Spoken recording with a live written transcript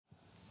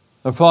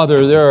Our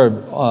Father, there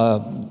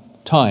are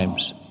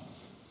times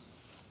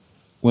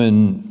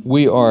when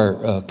we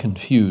are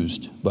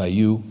confused by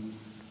you.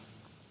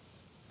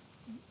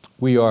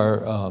 We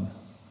are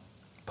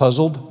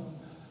puzzled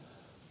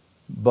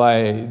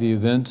by the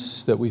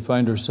events that we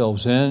find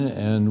ourselves in,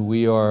 and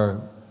we are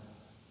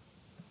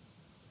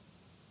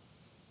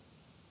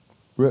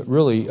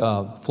really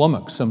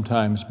flummoxed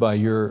sometimes by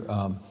your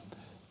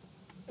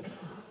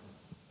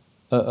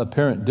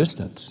apparent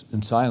distance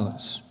and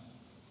silence.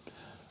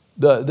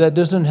 That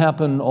doesn't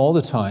happen all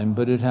the time,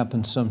 but it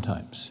happens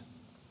sometimes.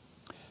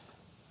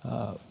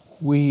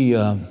 We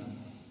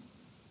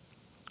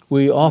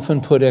often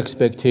put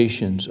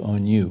expectations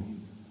on you.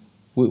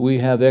 We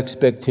have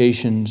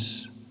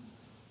expectations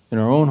in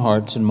our own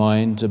hearts and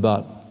minds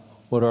about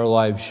what our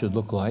lives should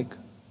look like.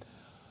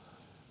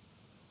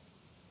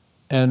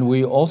 And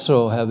we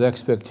also have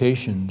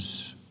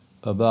expectations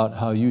about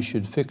how you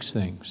should fix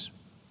things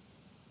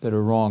that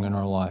are wrong in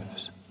our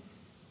lives.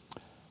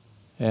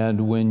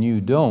 And when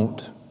you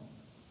don't,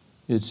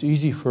 it's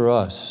easy for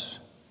us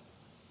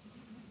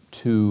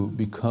to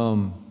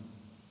become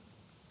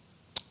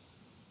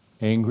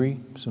angry.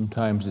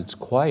 Sometimes it's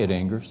quiet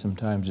anger,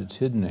 sometimes it's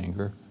hidden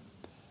anger,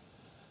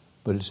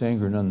 but it's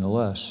anger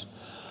nonetheless.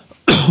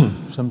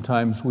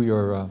 Sometimes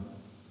we're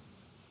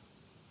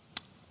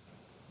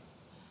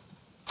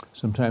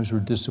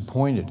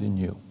disappointed in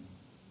you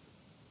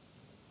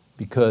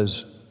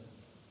because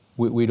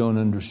we don't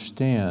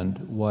understand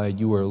why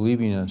you are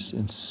leaving us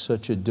in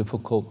such a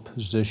difficult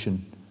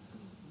position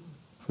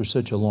for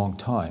such a long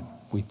time.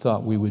 We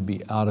thought we would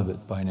be out of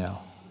it by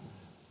now,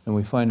 and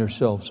we find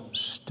ourselves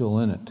still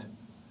in it.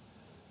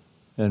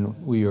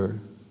 And we are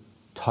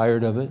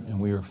tired of it, and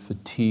we are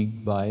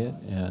fatigued by it,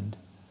 and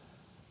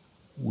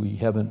we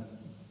haven't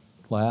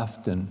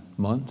laughed in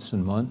months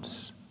and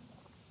months.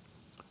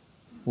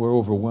 We're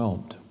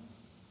overwhelmed.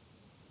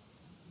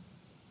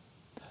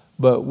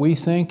 But we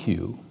thank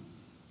you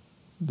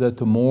that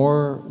the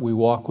more we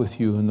walk with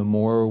you and the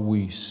more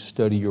we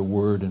study your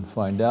word and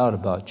find out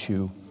about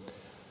you,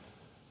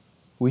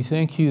 we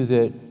thank you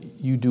that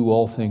you do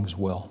all things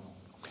well.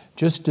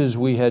 Just as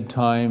we had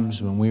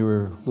times when we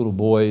were little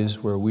boys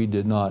where we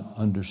did not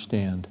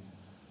understand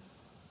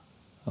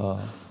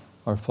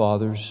our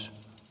fathers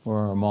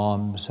or our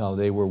moms, how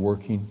they were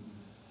working,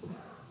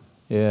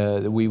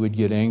 that we would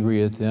get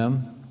angry at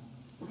them.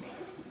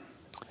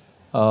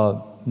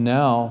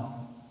 Now,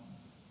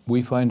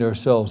 we find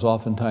ourselves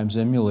oftentimes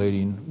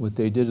emulating what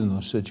they did in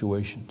those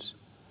situations.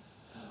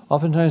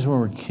 Oftentimes when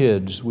we're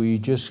kids, we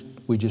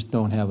just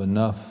don't have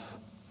enough.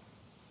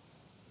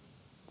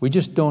 We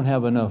just don't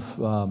have enough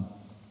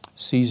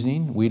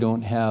seasoning. We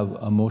don't have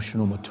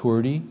emotional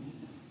maturity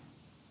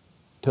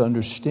to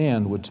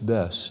understand what's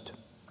best.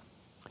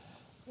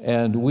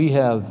 And we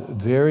have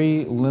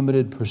very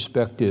limited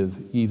perspective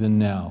even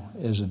now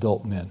as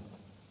adult men.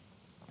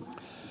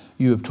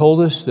 You have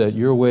told us that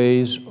your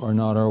ways are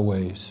not our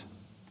ways.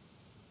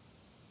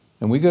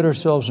 And we get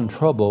ourselves in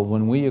trouble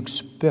when we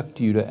expect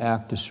you to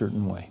act a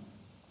certain way.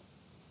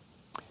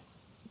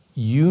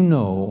 You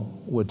know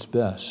what's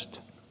best.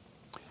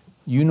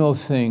 You know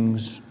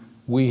things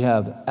we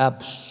have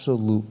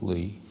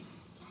absolutely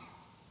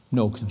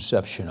no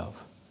conception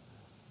of.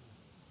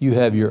 You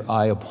have your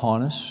eye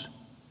upon us.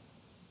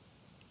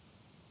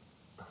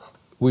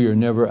 We are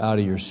never out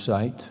of your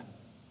sight.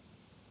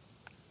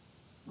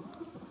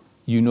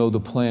 You know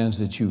the plans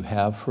that you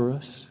have for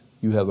us.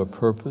 You have a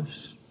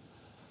purpose.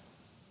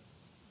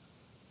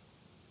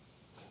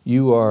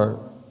 You are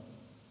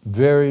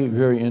very,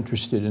 very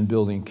interested in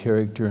building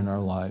character in our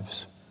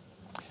lives.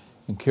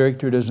 And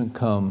character doesn't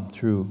come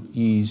through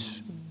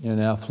ease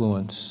and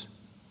affluence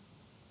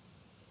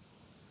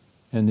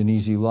and an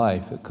easy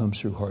life. It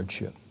comes through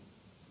hardship.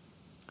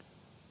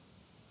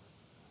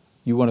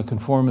 You want to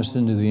conform us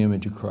into the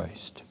image of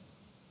Christ.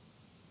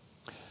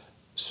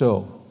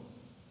 So,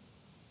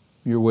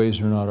 your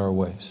ways are not our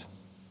ways.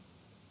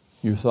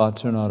 Your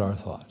thoughts are not our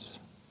thoughts.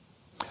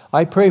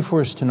 I pray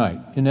for us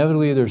tonight.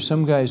 Inevitably, there's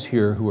some guys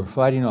here who are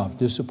fighting off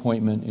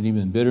disappointment and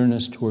even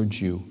bitterness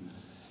towards you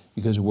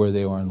because of where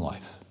they are in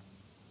life.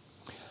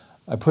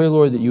 I pray,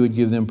 Lord, that you would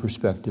give them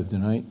perspective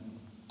tonight.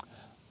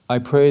 I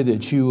pray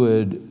that you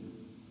would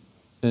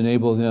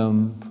enable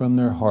them from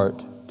their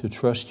heart to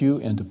trust you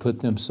and to put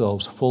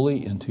themselves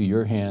fully into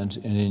your hands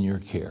and in your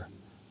care.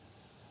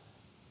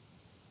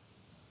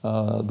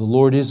 The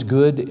Lord is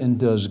good and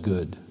does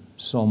good,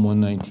 Psalm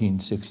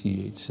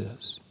 119:68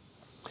 says.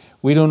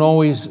 We don't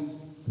always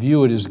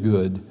view it as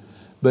good,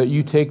 but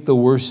you take the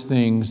worst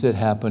things that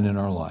happen in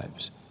our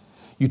lives.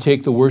 You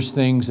take the worst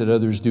things that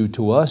others do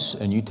to us,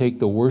 and you take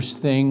the worst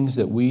things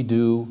that we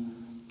do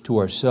to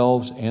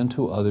ourselves and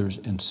to others,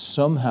 and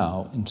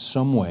somehow, in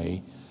some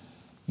way,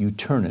 you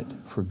turn it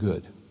for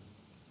good.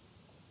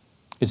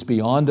 It's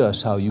beyond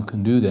us how you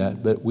can do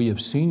that, but we have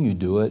seen you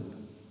do it,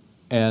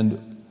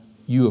 and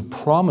you have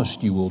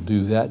promised you will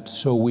do that,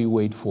 so we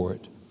wait for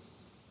it.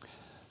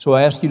 So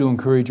I ask you to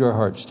encourage our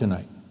hearts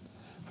tonight.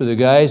 For the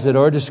guys that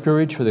are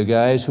discouraged, for the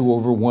guys who are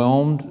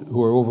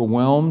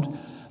overwhelmed,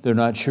 they're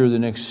not sure the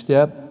next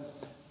step,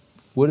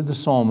 What did the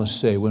psalmist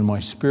say? When my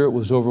spirit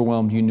was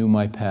overwhelmed, you knew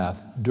my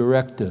path.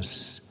 Direct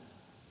us.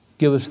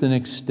 Give us the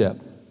next step.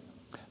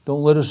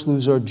 Don't let us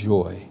lose our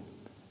joy.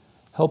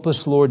 Help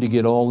us, Lord, to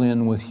get all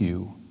in with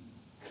you.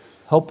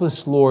 Help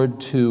us, Lord,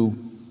 to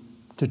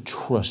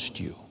trust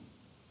you.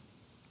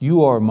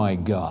 You are my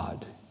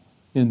God.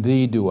 In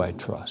thee do I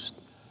trust.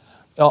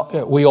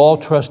 We all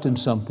trust in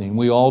something.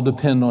 We all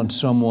depend on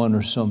someone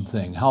or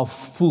something. How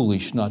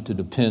foolish not to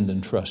depend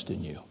and trust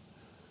in you.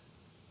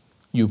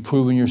 You've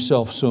proven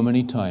yourself so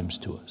many times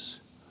to us.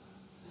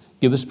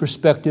 Give us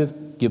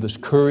perspective. Give us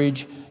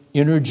courage.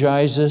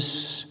 Energize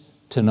us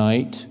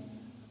tonight.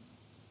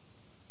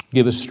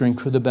 Give us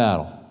strength for the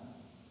battle.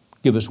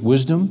 Give us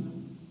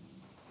wisdom.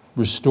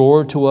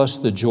 Restore to us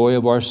the joy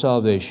of our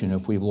salvation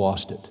if we've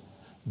lost it.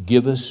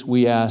 Give us,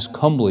 we ask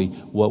humbly,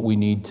 what we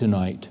need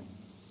tonight.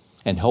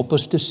 And help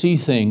us to see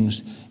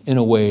things in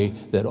a way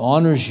that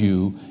honors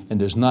you and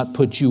does not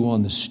put you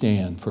on the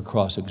stand for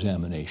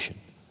cross-examination.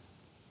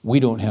 We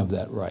don't have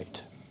that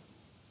right.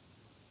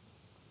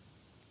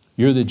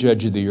 You're the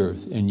judge of the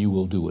earth, and you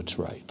will do what's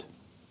right.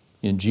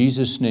 In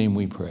Jesus' name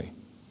we pray.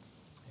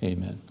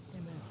 Amen.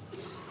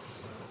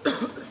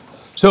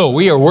 So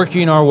we are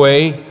working our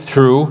way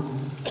through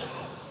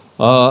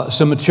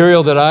some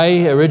material that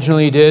I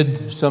originally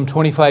did some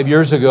 25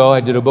 years ago.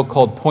 I did a book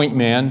called Point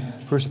Man,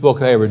 first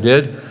book I ever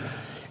did.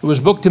 It was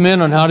a book to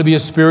men on how to be a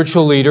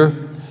spiritual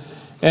leader.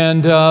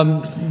 And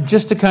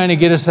just to kind of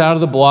get us out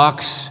of the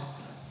blocks,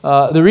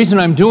 the reason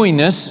I'm doing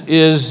this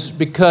is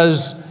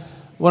because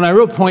when I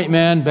wrote Point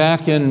Man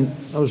back in,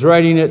 I was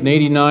writing it in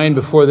 '89.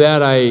 Before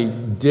that, I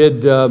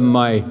did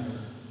my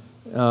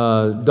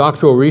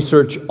doctoral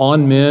research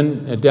on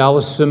men at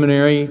Dallas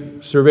Seminary,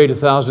 surveyed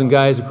 1,000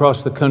 guys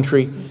across the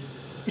country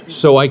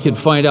so I could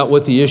find out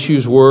what the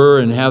issues were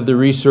and have the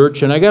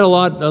research. And I had a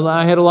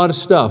lot of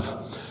stuff.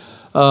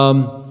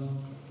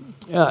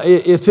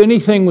 If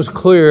anything was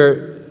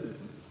clear,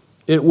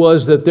 it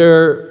was that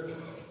there,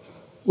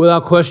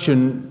 without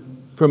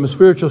question, from a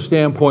spiritual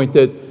standpoint,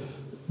 that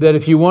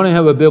if you want to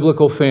have a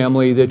biblical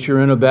family, that you're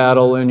in a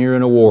battle and you're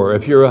in a war.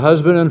 If you're a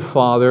husband and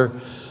father,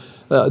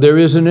 there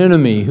is an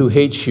enemy who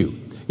hates you.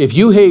 If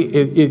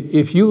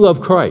you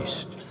love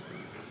Christ,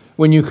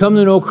 when you come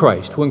to know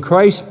Christ, when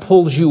Christ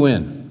pulls you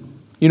in,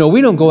 you know,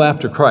 we don't go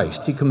after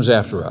Christ. He comes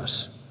after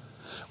us.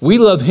 We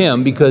love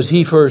him because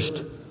he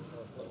first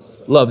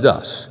loved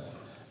us.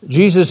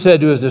 Jesus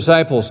said to his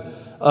disciples,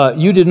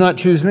 you did not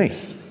choose me,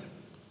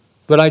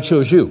 but I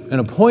chose you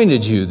and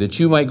appointed you that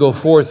you might go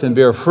forth and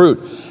bear fruit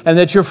and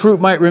that your fruit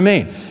might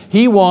remain.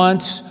 He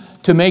wants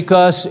to make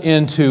us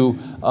into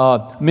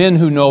men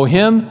who know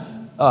him,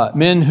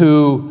 men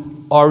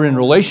who are in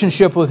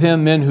relationship with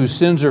him, men whose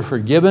sins are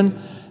forgiven,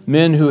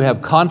 men who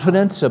have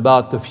confidence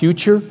about the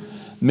future,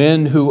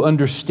 men who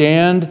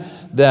understand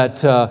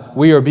that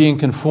we are being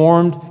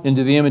conformed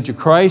into the image of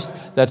Christ.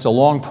 That's a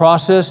long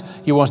process.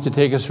 He wants to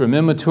take us from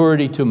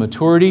immaturity to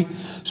maturity.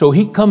 So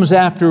he comes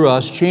after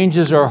us,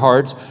 changes our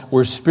hearts.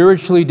 We're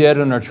spiritually dead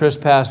in our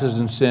trespasses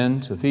and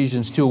sins,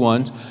 Ephesians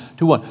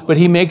 2:1. But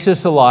he makes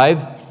us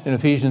alive in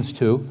Ephesians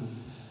 2.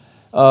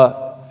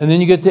 And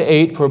then you get to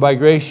 8, for by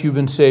grace you've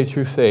been saved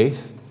through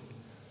faith.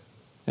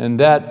 And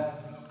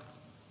that,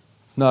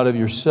 not of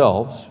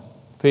yourselves.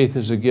 Faith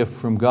is a gift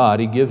from God.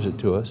 He gives it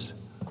to us.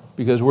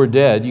 Because we're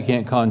dead, you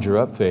can't conjure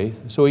up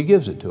faith, so he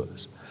gives it to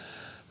us.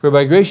 For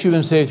by grace you've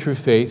been saved through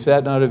faith,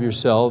 that not of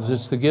yourselves,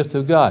 it's the gift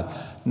of God,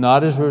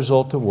 not as a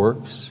result of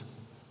works.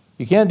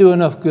 You can't do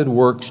enough good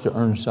works to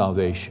earn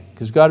salvation,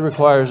 because God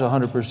requires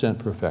 100%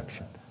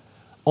 perfection.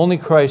 Only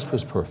Christ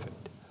was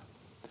perfect.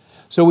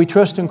 So we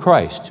trust in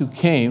Christ, who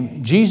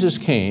came. Jesus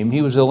came.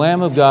 He was the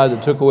Lamb of God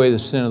that took away the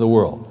sin of the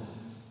world.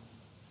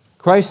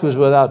 Christ was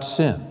without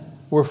sin.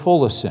 We're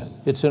full of sin.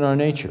 It's in our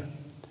nature.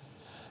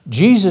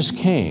 Jesus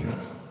came,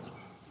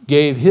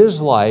 gave his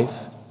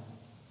life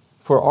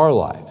for our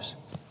lives.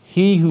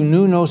 He who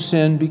knew no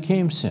sin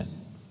became sin.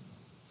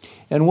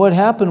 And what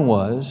happened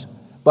was,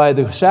 by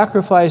the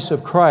sacrifice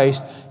of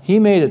Christ, he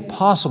made it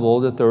possible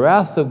that the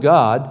wrath of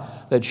God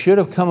that should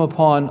have come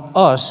upon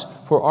us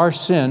for our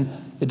sin,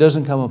 it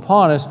doesn't come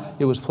upon us,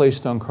 it was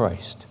placed on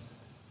Christ.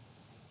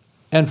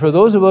 And for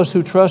those of us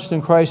who trust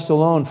in Christ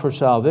alone for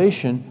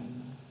salvation,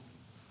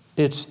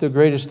 it's the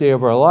greatest day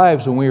of our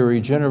lives when we are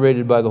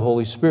regenerated by the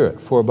Holy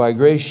Spirit. For by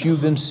grace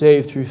you've been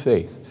saved through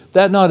faith.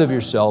 That not of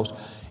yourselves,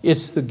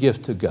 it's the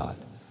gift of God.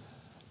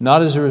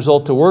 Not as a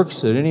result of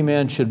works that any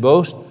man should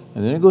boast.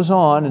 And then it goes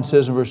on and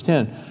says in verse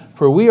 10,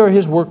 for we are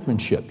his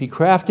workmanship. He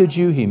crafted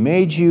you, he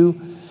made you,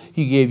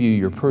 he gave you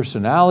your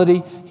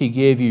personality, he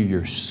gave you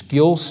your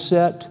skill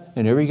set.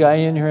 And every guy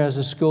in here has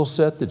a skill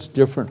set that's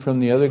different from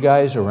the other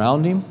guys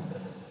around him.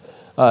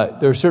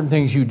 There are certain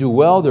things you do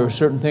well, there are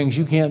certain things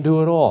you can't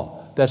do at all.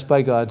 That's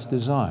by God's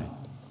design.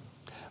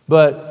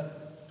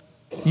 But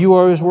you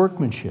are his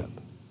workmanship.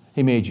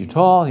 He made you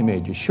tall, he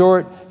made you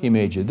short, he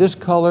made you this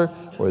color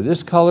or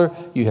this color.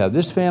 You have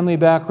this family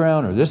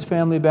background or this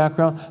family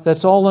background.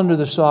 That's all under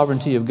the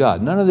sovereignty of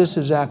God. None of this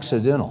is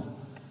accidental.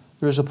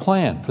 There's a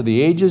plan for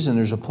the ages, and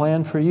there's a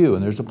plan for you,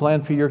 and there's a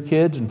plan for your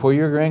kids and for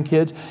your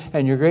grandkids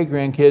and your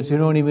great-grandkids who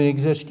don't even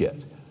exist yet.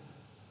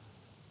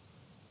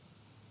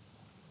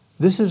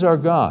 This is our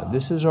God.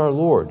 This is our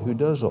Lord who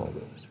does all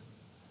this.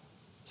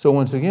 So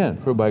once again,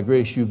 for by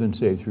grace you've been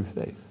saved through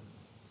faith.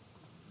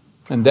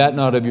 And that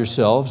not of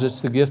yourselves,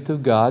 it's the gift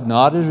of God,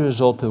 not as a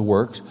result of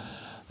works,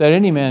 that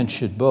any man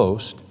should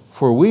boast.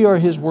 For we are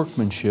his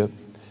workmanship,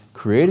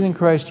 created in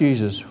Christ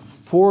Jesus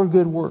for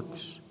good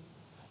works.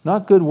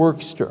 Not good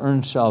works to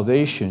earn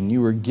salvation.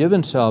 You were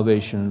given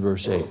salvation in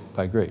verse 8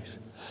 by grace.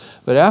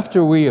 But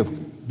after we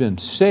have been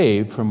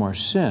saved from our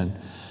sin,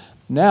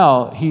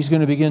 now he's going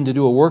to begin to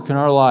do a work in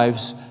our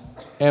lives,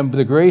 and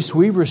the grace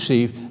we've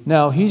received,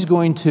 now he's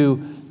going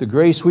to, the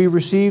grace we've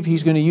received,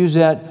 he's going to use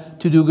that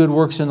to do good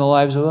works in the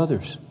lives of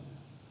others.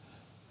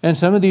 And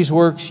some of these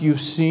works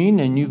you've seen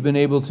and you've been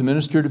able to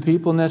minister to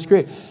people, and that's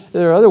great.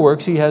 There are other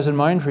works he has in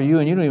mind for you,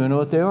 and you don't even know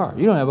what they are.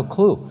 You don't have a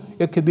clue.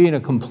 It could be in a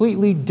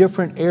completely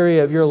different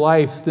area of your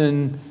life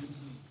than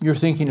you're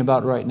thinking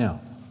about right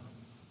now.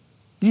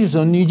 You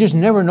just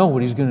never know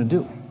what he's going to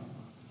do.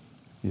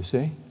 You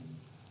see?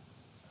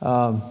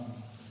 But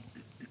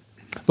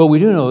we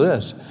do know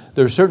this.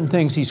 There are certain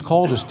things he's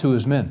called us to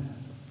as men.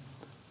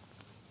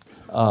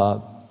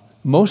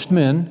 Most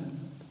men,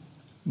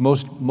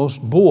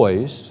 most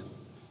boys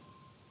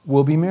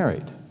will be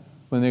married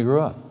when they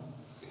grow up.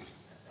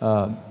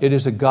 It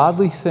is a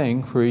godly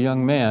thing for a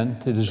young man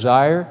to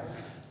desire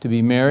to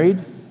be married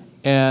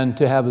and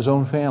to have his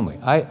own family.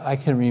 I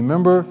can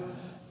remember,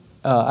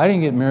 I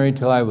didn't get married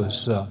till I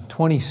was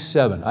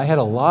 27. I had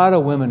a lot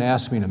of women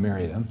ask me to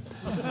marry them,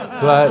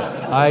 but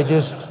I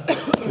just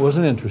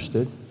wasn't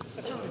interested.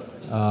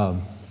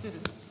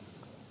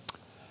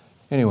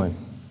 Anyway,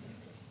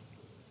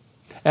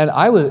 and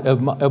I was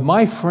of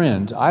my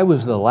friends, I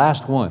was the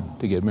last one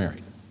to get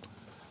married.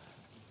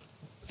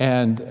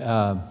 And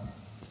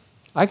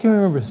I can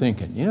remember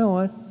thinking, you know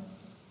what?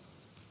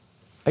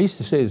 I used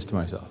to say this to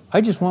myself. I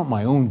just want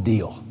my own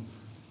deal.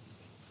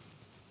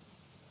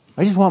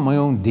 I just want my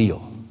own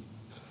deal.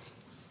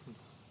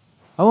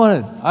 I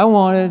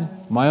wanted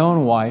my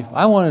own wife.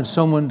 I wanted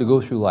someone to go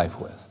through life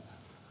with.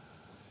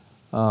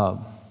 I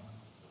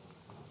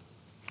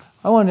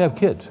wanted to have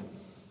kids.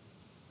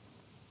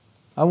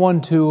 I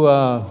wanted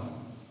to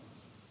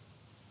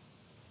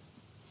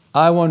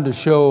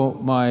show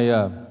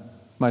my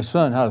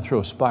son how to throw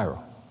a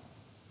spiral.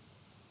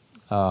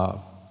 I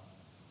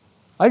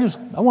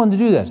wanted to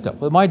do that stuff,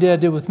 what my dad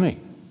did with me.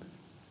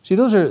 See,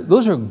 those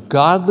are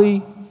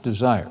godly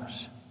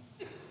desires.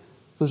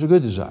 Those are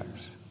good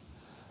desires.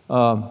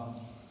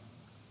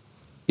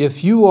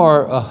 If you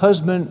are a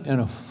husband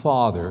and a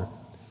father,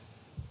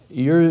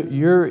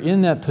 you're in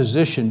that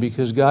position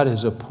because God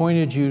has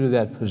appointed you to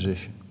that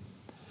position.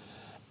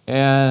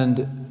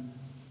 And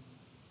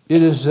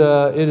it is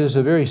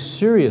a very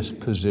serious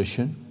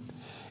position.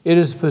 It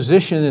is a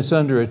position that's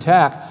under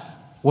attack.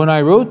 When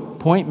I wrote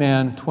Point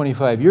Man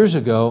 25 years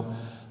ago,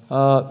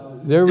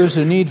 there was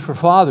a need for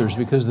fathers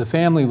because the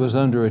family was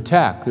under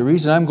attack. The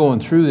reason I'm going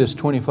through this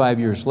 25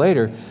 years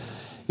later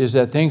is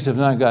that things have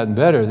not gotten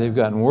better, they've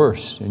gotten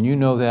worse. And you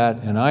know that,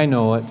 and I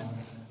know it.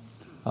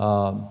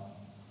 I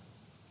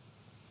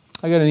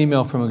got an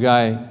email from a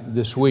guy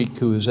this week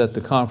who was at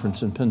the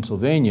conference in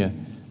Pennsylvania.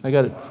 I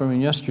got it from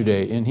him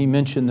yesterday, and he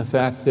mentioned the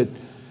fact that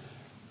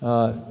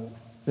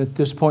at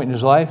this point in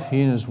his life, he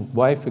and his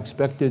wife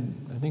expected,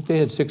 I think they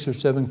had 6 or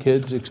 7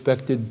 kids,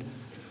 expected,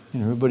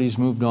 everybody's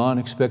moved on,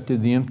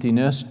 expected the empty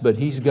nest, but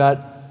he's got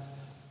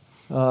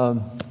 3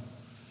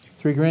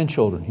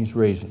 grandchildren he's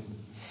raising,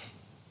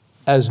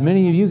 as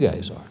many of you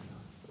guys are.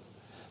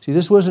 See,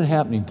 this wasn't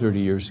happening 30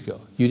 years ago.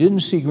 You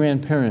didn't see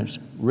grandparents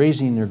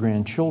raising their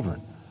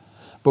grandchildren,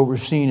 but we're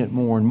seeing it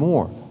more and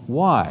more.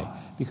 Why?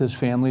 Because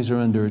families are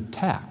under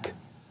attack,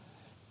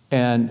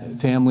 and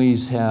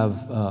families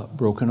have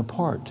broken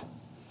apart.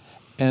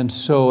 And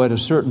so at a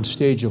certain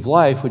stage of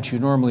life, which you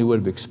normally would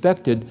have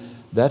expected,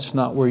 that's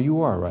not where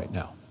you are right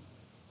now.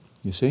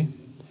 You see?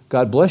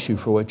 God bless you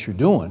for what you're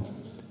doing,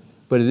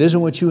 but it isn't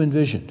what you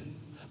envisioned.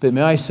 But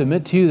may I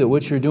submit to you that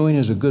what you're doing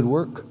is a good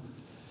work?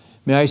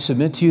 May I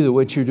submit to you that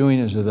what you're doing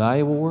is a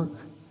valuable work?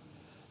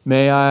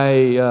 May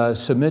I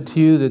submit to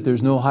you that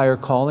there's no higher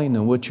calling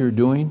than what you're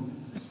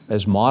doing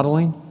as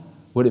modeling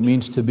what it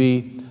means to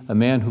be a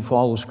man who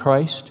follows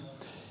Christ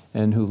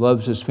and who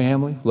loves his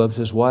family, loves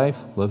his wife,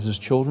 loves his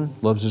children,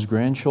 loves his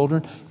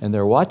grandchildren, and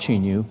they're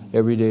watching you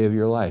every day of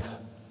your life.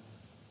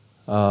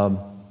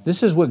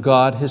 This is what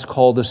God has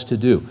called us to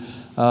do.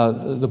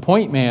 The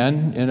point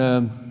man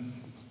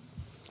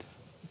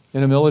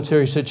in a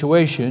military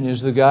situation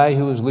is the guy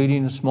who is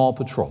leading a small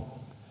patrol.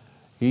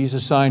 He's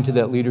assigned to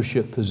that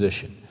leadership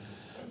position.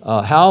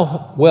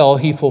 How well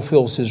he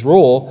fulfills his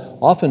role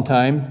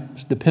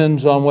oftentimes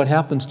depends on what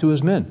happens to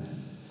his men.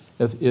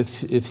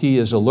 If he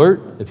is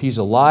alert, if he's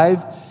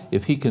alive,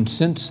 if he can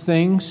sense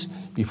things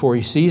before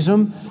he sees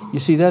them, you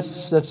see,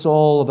 that's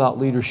all about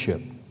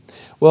leadership.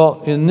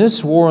 Well, in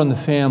this war on the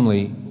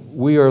family,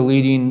 we are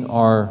leading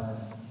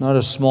not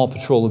a small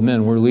patrol of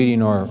men, we're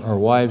leading our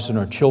wives and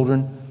our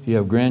children, you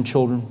have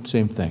grandchildren,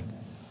 same thing.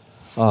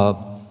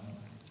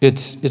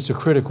 It's a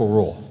critical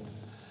role.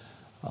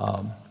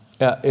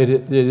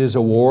 It is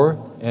a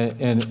war,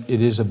 and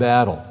it is a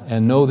battle.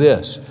 And know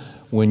this,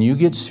 when you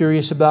get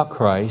serious about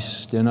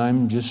Christ, and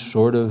I'm just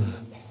sort of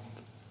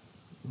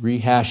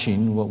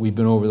rehashing what we've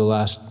been over the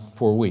last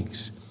 4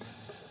 weeks.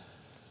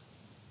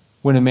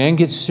 When a man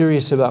gets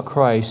serious about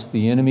Christ,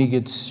 the enemy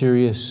gets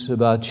serious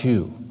about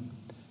you.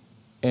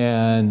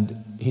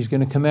 And he's going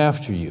to come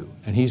after you,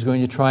 and he's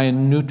going to try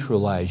and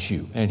neutralize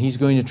you, and he's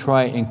going to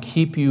try and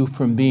keep you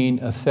from being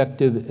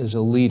effective as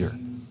a leader.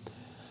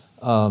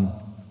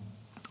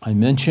 I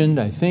mentioned,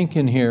 I think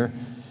in here,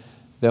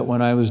 that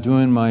when I was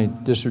doing my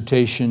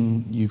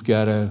dissertation,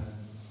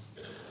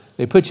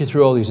 they put you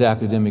through all these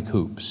academic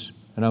hoops.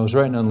 And I was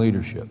writing on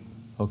leadership,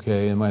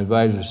 okay? And my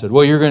advisor said,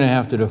 well, you're going to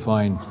have to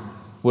define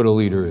what a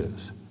leader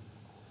is.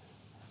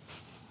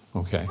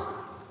 Okay.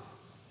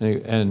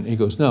 And he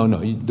goes,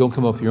 no, you don't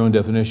come up with your own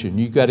definition.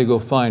 You've got to go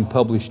find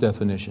published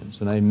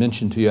definitions. And I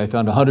mentioned to you, I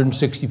found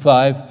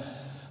 165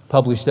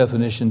 published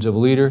definitions of a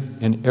leader,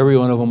 and every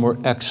one of them were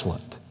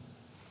excellent.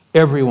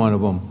 Every one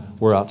of them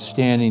were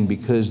outstanding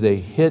because they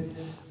hit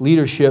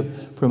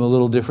leadership from a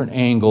little different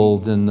angle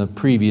than the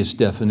previous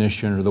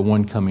definition or the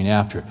one coming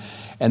after.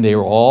 And they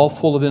were all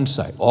full of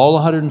insight. All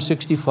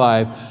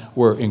 165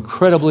 were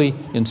incredibly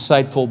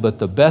insightful, but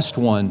the best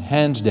one,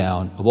 hands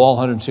down, of all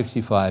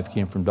 165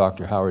 came from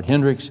Dr. Howard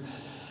Hendricks.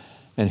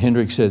 And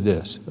Hendricks said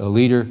this, a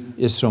leader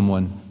is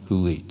someone who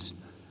leads.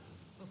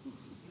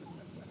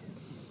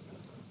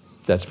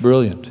 That's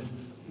brilliant.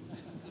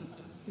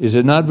 Is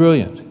it not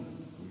brilliant?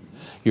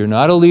 You're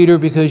not a leader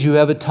because you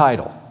have a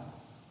title.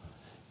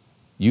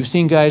 You've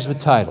seen guys with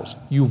titles.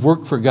 You've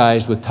worked for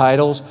guys with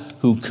titles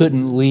who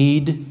couldn't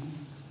lead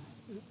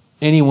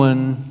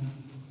anyone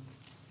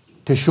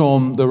to show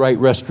them the right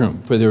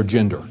restroom for their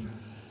gender.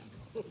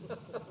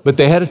 But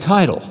they had a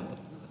title,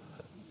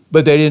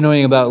 but they didn't know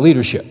anything about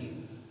leadership.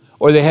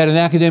 Or they had an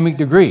academic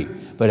degree,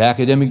 but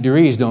academic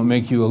degrees don't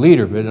make you a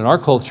leader. But in our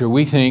culture,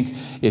 we think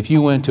if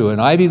you went to an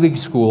Ivy League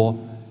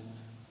school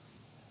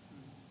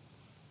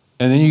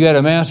and then you got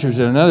a master's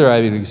at another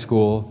Ivy League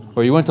school,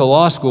 or you went to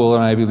law school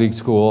at an Ivy League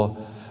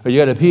school, or you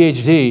got a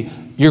PhD,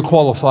 you're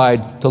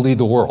qualified to lead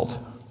the world.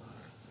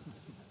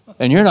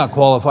 And you're not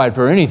qualified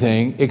for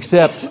anything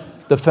except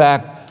the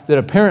fact that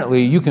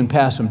apparently you can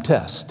pass some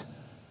tests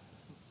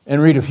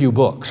and read a few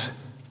books.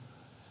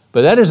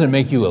 But that doesn't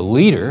make you a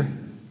leader.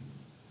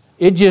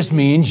 It just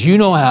means you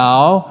know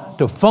how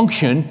to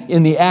function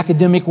in the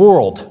academic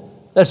world.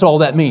 That's all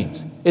that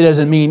means. It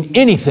doesn't mean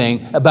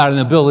anything about an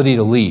ability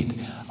to lead.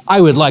 I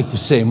would like to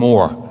say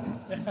more,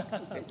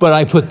 but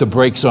I put the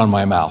brakes on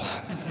my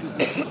mouth.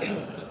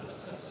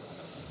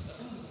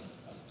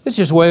 It's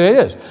just the way it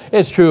is.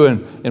 It's true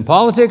in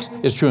politics,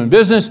 it's true in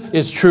business,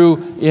 it's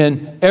true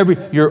in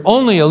you're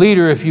only a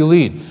leader if you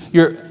lead.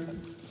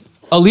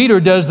 A leader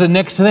does the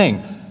next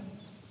thing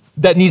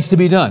that needs to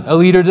be done. A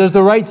leader does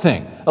the right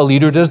thing. A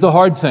leader does the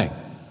hard thing.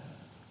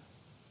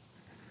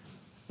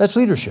 That's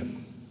leadership.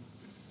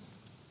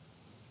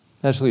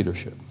 That's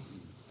leadership.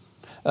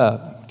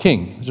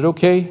 King, is it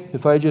okay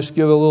if I just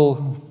give a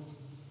little?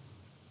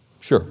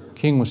 Sure.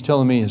 King was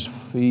telling me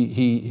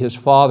his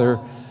father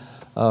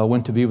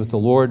went to be with the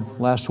Lord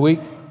last week.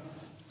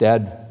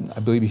 Dad, I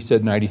believe he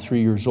said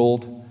 93 years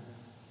old,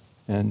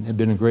 and had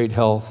been in great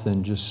health,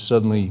 and just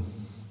suddenly,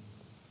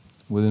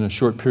 within a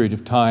short period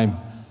of time,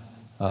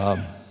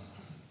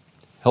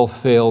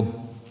 health failed.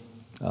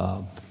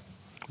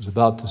 Was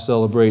about to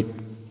celebrate,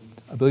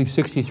 I believe,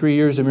 63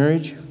 years of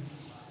marriage,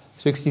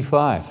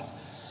 65.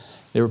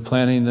 They were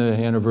planning the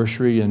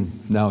anniversary,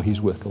 and now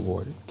he's with the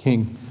Lord.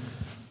 King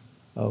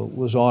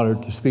was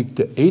honored to speak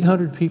to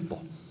 800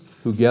 people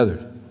who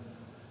gathered.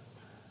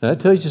 Now, that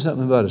tells you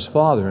something about his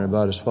father and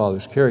about his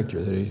father's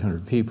character, that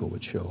 800 people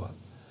would show up.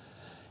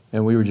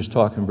 And we were just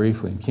talking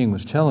briefly, and King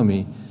was telling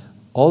me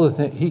all the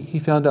things. He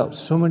found out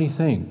so many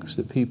things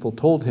that people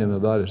told him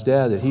about his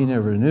dad that he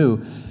never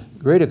knew.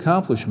 Great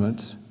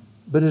accomplishments,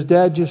 but his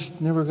dad just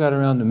never got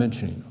around to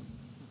mentioning them.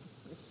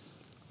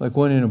 Like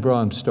winning a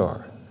Bronze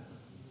Star.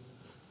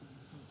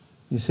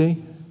 You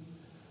see?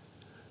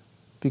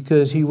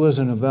 Because he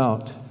wasn't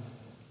about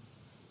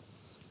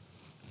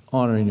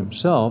honoring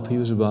himself, he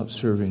was about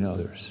serving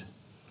others.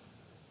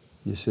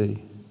 You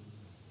see?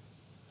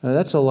 Now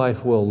that's a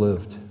life well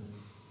lived.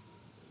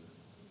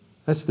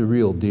 That's the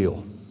real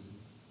deal.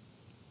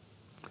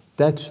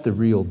 That's the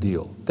real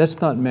deal.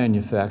 That's not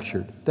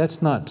manufactured.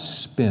 That's not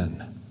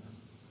spin.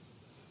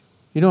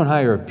 You don't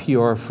hire a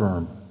PR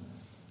firm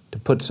to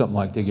put something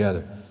like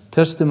together.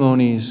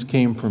 Testimonies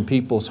came from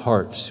people's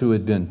hearts who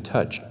had been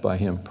touched by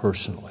him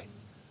personally.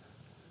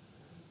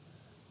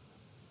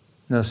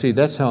 Now see,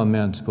 that's how a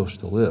man's supposed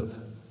to live.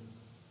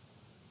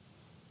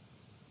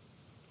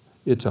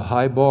 It's a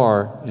high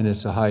bar and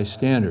it's a high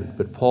standard.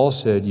 But Paul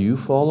said, you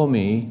follow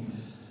me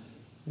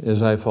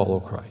as I follow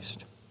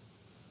Christ.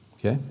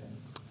 Okay?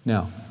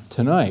 Now,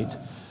 tonight,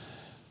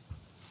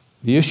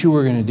 the issue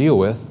we're going to deal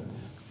with,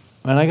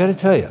 and I got to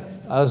tell you,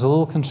 I was a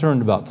little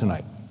concerned about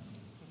tonight.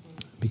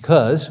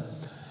 Because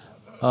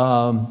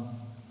What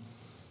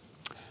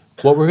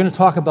we're going to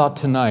talk about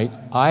tonight,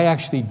 I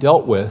actually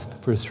dealt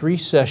with for 3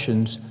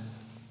 sessions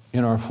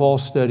in our fall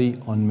study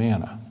on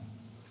manna.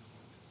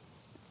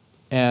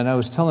 And I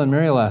was telling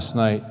Mary last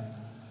night,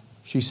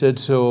 she said,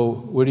 so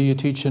what are you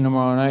teaching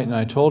tomorrow night? And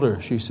I told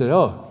her, she said,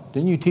 oh,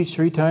 didn't you teach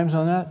 3 times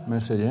on that? And I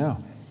said, yeah.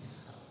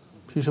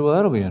 She said, well,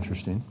 that'll be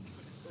interesting.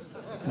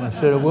 And I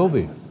said, it will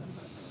be.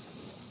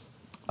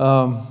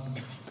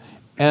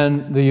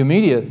 And the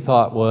immediate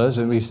thought was,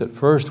 at least at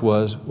first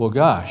was, well,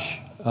 gosh,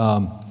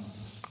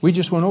 we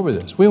just went over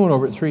this. We went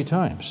over it 3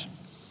 times.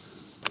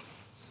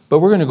 But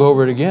we're going to go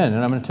over it again,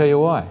 and I'm going to tell you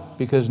why.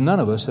 Because none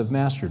of us have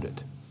mastered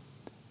it.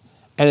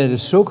 And it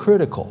is so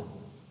critical.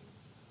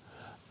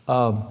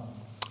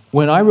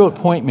 When I wrote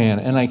Point Man,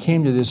 and I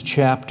came to this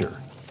chapter,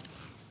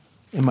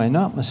 am I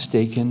not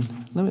mistaken?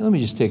 Let me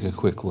just take a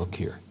quick look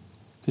here.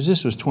 Because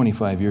this was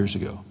 25 years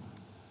ago.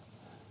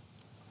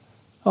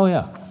 Oh,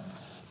 yeah.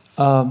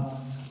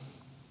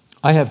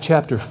 I have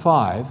chapter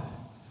 5,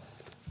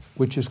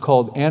 which is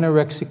called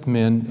Anorexic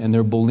Men and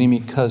Their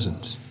Bulimic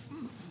Cousins.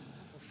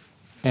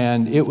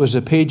 And it was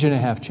a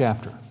 1.5-page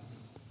chapter.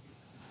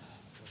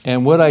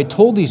 And what I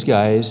told these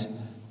guys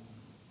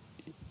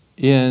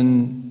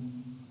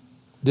in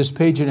this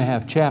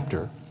 1.5-page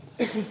chapter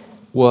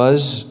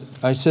was,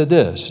 I said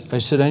this. I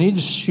said, I need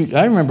to shoot.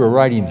 I remember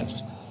writing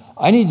this.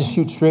 I need to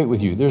shoot straight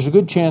with you. There's a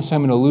good chance I'm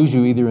going to lose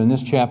you either in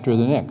this chapter or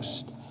the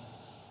next.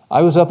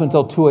 I was up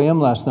until 2 a.m.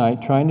 last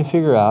night trying to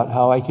figure out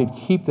how I could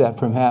keep that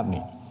from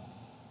happening.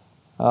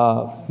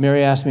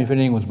 Mary asked me if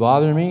anything was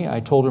bothering me. I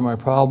told her my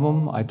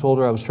problem. I told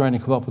her I was trying to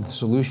come up with a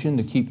solution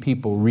to keep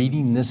people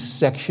reading this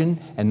section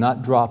and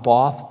not drop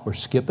off or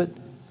skip it.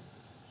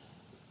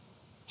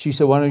 She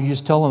said, why don't you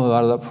just tell them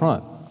about it up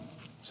front?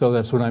 So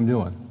that's what I'm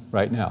doing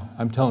right now.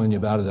 I'm telling you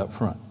about it up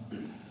front.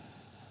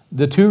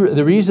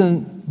 The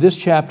reason this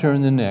chapter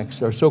and the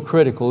next are so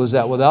critical is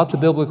that without the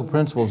biblical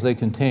principles they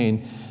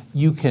contain,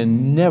 you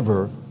can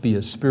never be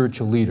a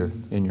spiritual leader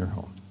in your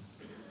home.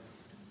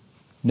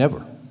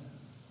 Never.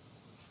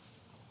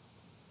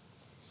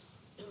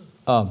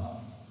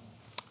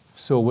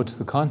 So what's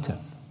the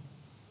content?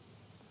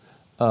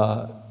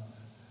 The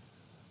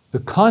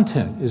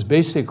content is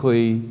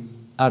basically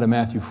out of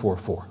Matthew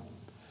 4:4,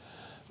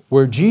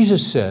 where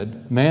Jesus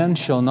said, man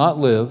shall not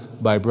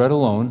live by bread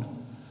alone,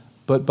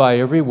 but by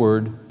every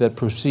word that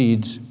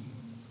proceeds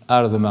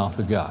out of the mouth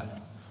of God.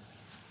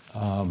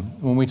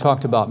 When we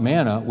talked about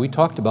manna, we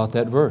talked about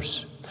that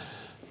verse.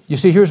 You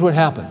see, here's what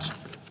happens.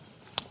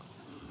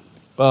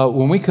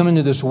 When we come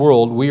into this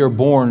world, we are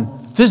born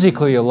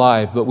physically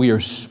alive, but we are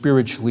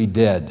spiritually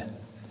dead.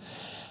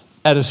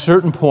 At a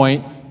certain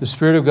point, the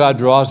Spirit of God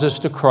draws us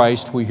to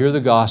Christ. We hear the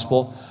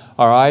gospel.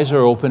 Our eyes are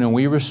open, and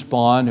we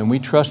respond, and we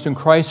trust in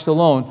Christ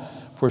alone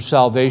for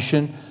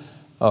salvation.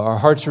 Our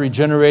hearts are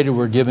regenerated.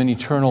 We're given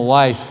eternal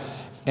life.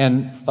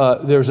 And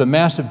there's a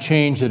massive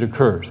change that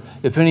occurs.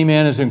 If any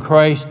man is in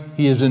Christ,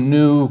 he is a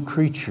new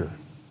creature.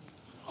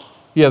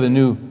 You have a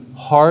new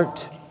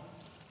heart.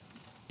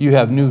 You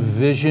have new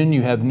vision.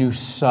 You have new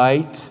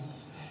sight.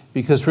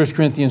 Because 1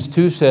 Corinthians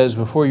 2 says,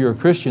 before you're a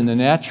Christian, the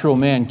natural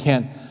man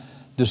can't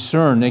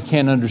discern. They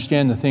can't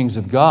understand the things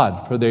of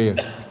God. For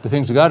the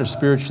things of God are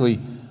spiritually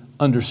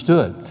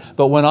understood.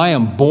 But when I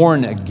am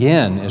born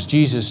again, as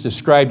Jesus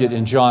described it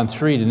in John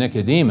 3 to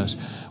Nicodemus,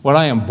 when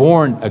I am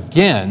born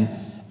again,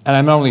 and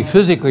I'm not only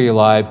physically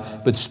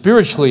alive, but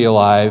spiritually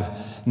alive,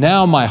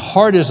 now my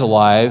heart is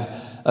alive.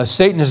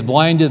 Satan has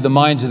blinded the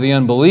minds of the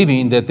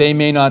unbelieving that they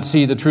may not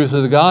see the truth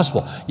of the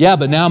gospel. Yeah,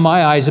 but now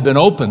my eyes have been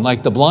opened,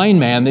 like the blind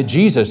man that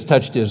Jesus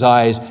touched his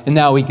eyes, and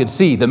now he could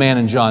see, the man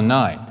in John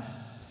 9.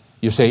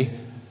 You see?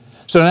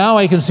 So now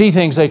I can see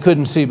things I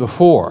couldn't see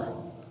before.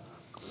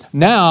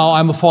 Now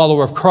I'm a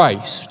follower of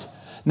Christ.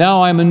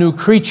 Now I'm a new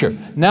creature.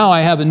 Now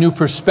I have a new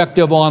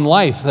perspective on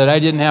life that I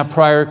didn't have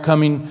prior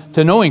coming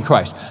to knowing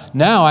Christ.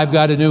 Now I've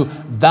got a new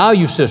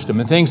value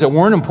system, and things that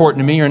weren't important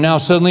to me are now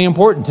suddenly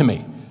important to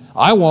me.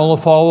 I want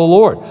to follow the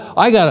Lord.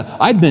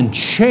 I've been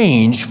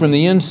changed from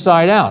the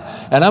inside out,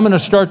 and I'm going to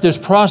start this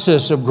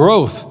process of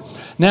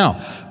growth. Now,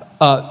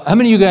 how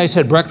many of you guys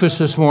had breakfast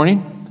this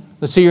morning?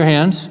 Let's see your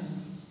hands.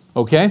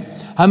 Okay.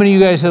 How many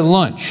of you guys had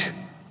lunch?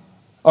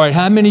 All right.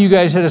 How many of you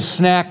guys had a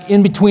snack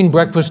in between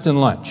breakfast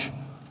and lunch?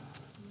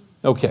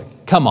 Okay.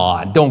 Come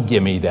on. Don't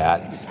give me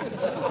that.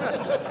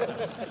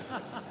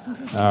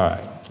 All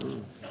right.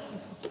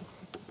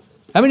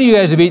 How many of you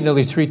guys have eaten at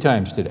least 3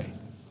 times today?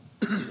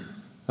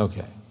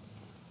 Okay.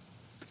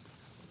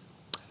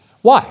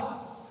 Why?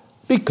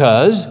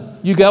 Because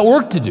you got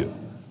work to do.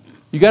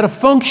 You got to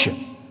function.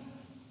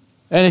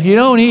 And if you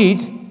don't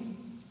eat,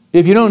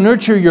 if you don't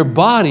nurture your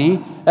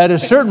body, at a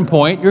certain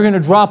point, you're going to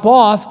drop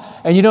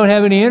off and you don't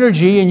have any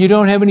energy and you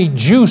don't have any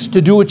juice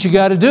to do what you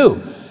got to do.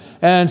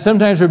 And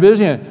sometimes we're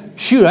busy and,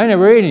 shoot, I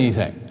never ate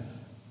anything.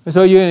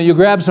 So you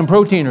grab some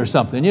protein or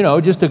something,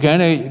 just to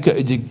kind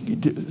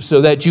of,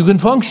 so that you can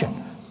function.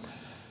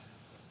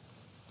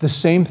 The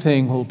same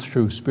thing holds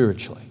true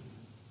spiritually.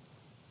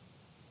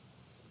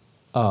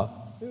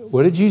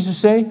 What did Jesus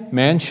say?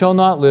 Man shall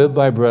not live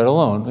by bread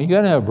alone. Well, you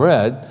got to have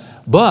bread,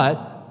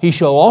 but he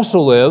shall also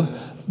live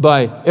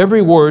by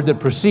every word that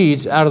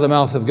proceeds out of the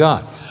mouth of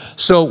God.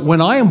 So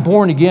when I am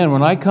born again,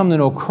 when I come to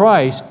know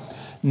Christ,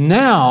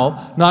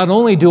 now not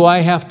only do I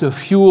have to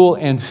fuel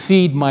and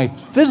feed my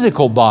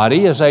physical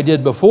body as I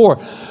did before,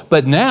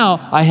 but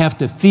now I have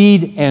to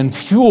feed and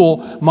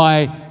fuel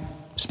my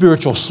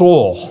spiritual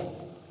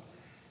soul.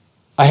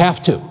 I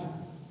have to.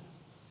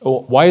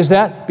 Why is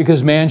that?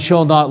 Because man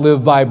shall not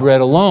live by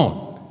bread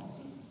alone.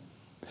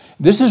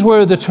 This is where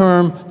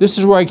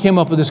I came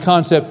up with this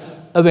concept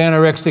of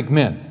anorexic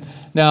men.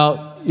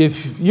 Now,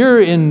 if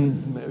you're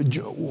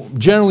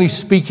generally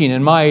speaking,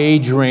 in my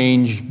age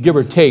range, give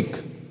or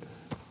take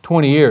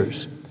 20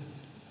 years,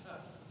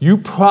 you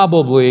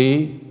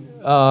probably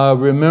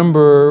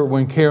remember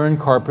when Karen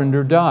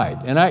Carpenter died.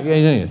 And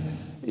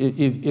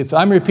if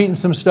I'm repeating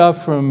some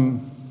stuff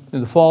from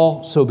in the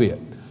fall, so be it.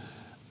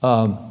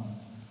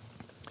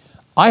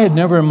 I had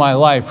never in my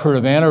life heard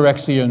of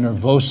anorexia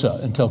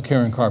nervosa until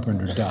Karen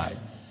Carpenter died.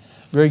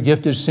 Very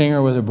gifted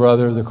singer with her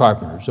brother, the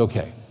Carpenters.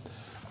 Okay.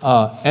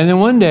 And then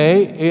one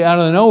day, out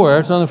of nowhere,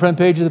 it's on the front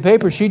page of the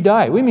paper, she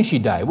died. What do you mean she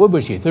died? What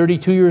was she,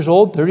 32 years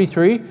old,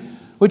 33?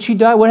 Would she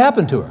die? What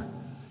happened to her?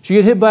 She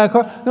get hit by a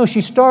car? No,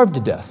 she starved to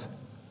death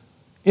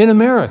in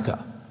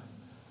America.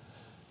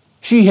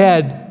 She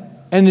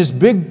had, and this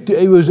big,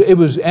 it was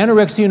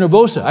anorexia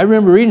nervosa. I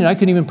remember reading it, I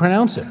couldn't even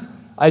pronounce it.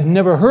 I'd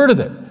never heard of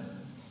it.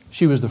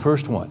 She was the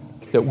first one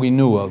that we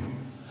knew of.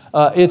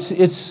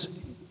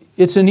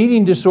 It's an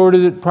eating disorder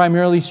that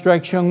primarily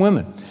strikes young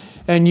women.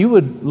 And you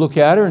would look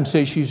at her and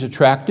say she's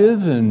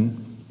attractive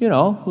and, you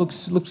know,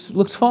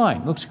 looks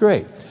fine, looks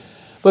great.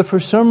 But for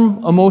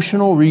some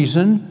emotional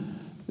reason,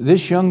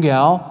 this young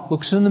gal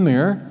looks in the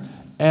mirror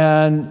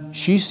and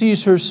she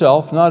sees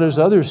herself, not as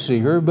others see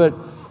her, but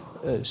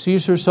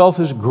sees herself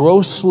as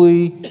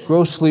grossly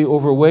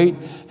overweight,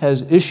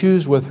 has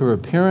issues with her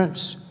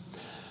appearance.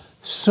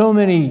 So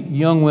many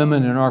young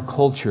women in our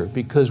culture,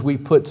 because we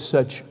put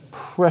such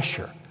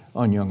pressure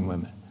on young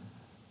women,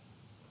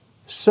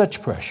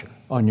 such pressure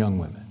on young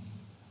women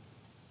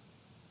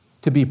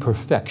to be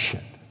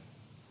perfection.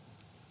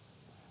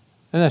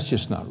 And that's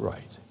just not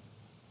right,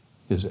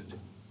 is it?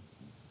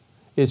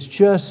 It's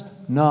just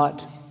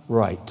not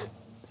right.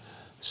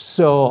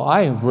 So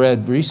I have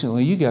read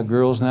recently, you got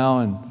girls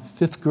now in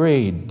 5th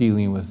grade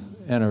dealing with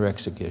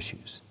anorexic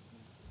issues.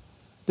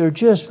 They're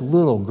just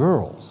little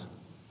girls.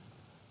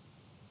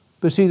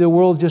 But see, the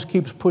world just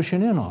keeps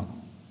pushing in on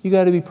them. You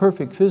got to be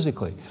perfect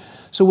physically.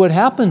 So what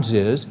happens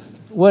is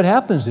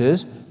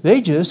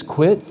they just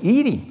quit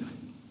eating.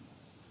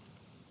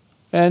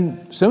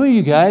 And some of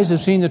you guys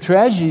have seen the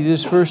tragedy of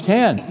this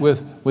firsthand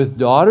with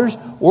daughters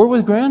or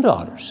with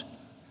granddaughters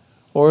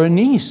or a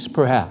niece,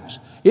 perhaps.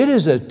 It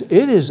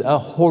is a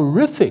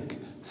horrific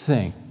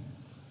thing.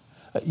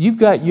 You've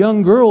got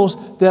young girls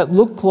that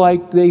look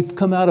like they've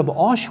come out of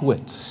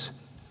Auschwitz.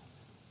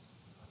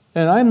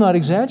 And I'm not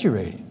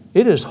exaggerating.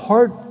 It is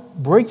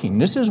heartbreaking.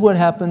 This is what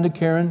happened to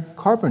Karen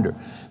Carpenter.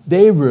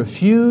 They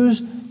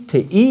refuse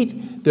to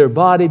eat. Their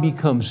body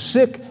becomes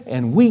sick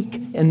and weak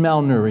and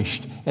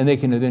malnourished, and they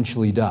can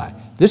eventually die.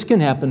 This can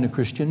happen to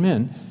Christian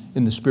men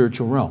in the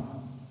spiritual realm.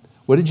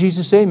 What did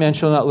Jesus say? Man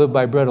shall not live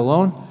by bread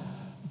alone,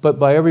 but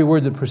by every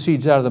word that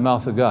proceeds out of the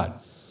mouth of God.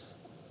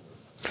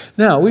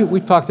 Now, we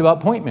talked about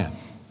point man.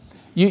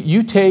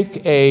 You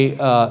take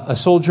a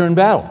soldier in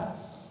battle,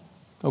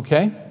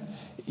 okay?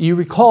 You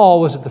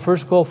recall, was it the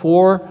First Gulf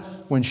War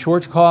when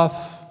Schwarzkopf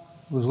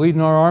was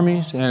leading our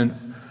armies?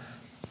 And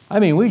I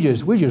mean, we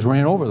just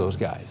ran over those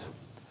guys.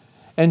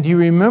 And do you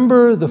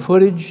remember the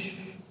footage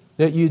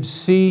that you'd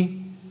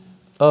see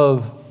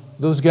of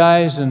those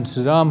guys in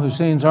Saddam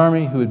Hussein's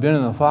army who had been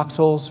in the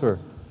foxholes for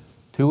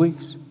 2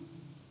 weeks,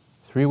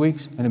 3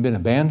 weeks, and had been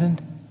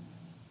abandoned?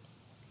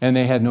 And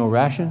they had no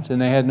rations,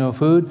 and they had no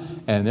food,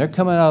 and they're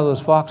coming out of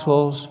those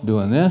foxholes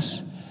doing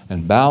this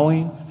and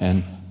bowing,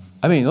 and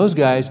I mean, those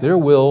guys, their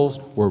wills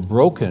were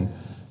broken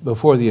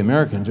before the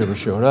Americans ever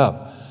showed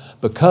up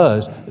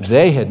because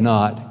they had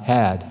not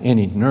had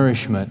any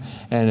nourishment.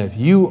 And if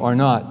you are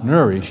not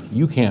nourished,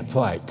 you can't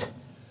fight.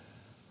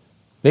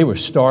 They were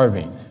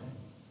starving,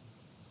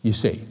 you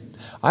see.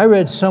 I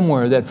read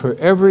somewhere that for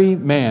every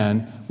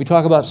man, we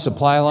talk about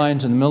supply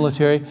lines in the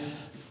military,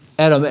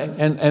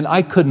 and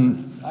I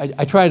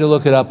tried to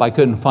look it up, I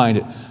couldn't find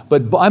it.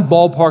 But I'm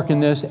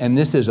ballparking this, and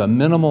this is a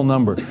minimal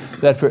number,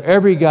 that for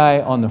every guy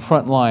on the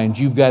front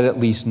lines, you've got at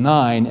least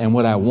 9, and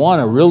what I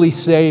want to really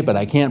say, but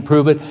I can't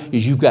prove it,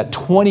 is you've got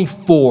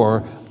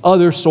 24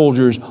 other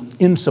soldiers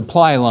in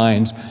supply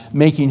lines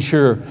making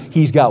sure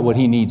he's got what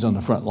he needs on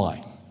the front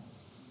line.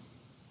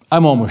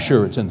 I'm almost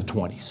sure it's in the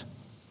 20s.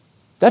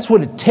 That's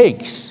what it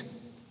takes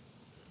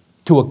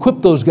to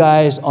equip those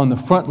guys on the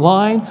front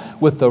line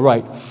with the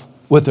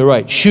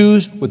right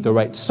shoes, with the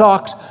right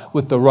socks,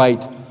 with the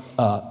right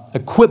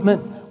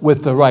equipment,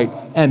 with the right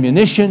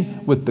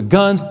ammunition, with the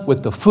guns,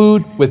 with the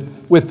food,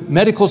 with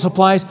medical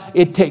supplies.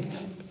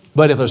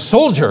 But if a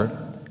soldier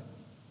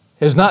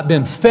has not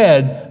been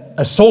fed,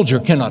 a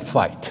soldier cannot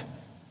fight.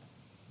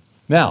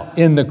 Now,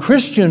 in the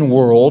Christian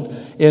world,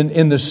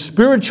 in the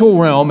spiritual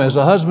realm, as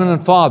a husband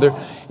and father,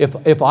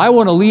 if I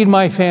want to lead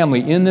my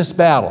family in this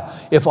battle,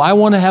 if I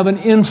want to have an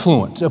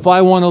influence, if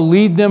I want to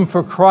lead them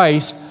for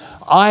Christ,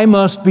 I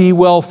must be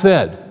well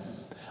fed.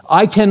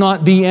 I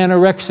cannot be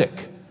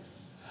anorexic.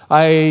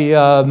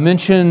 I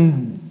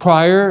mentioned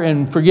prior,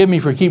 and forgive me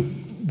for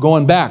keep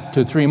going back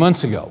to 3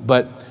 months ago,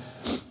 but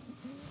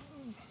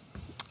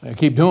I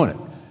keep doing it.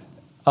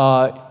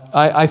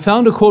 I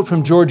found a quote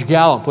from George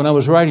Gallup when I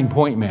was writing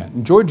Point Man.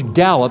 And George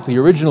Gallup, the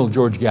original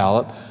George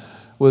Gallup,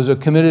 was a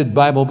committed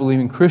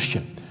Bible-believing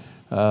Christian,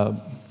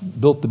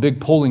 built the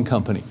big polling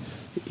company.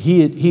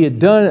 He had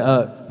done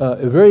a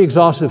very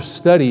exhaustive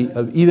study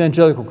of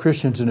evangelical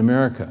Christians in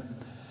America.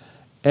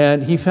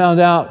 And he found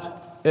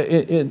out,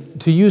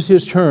 to use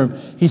his term,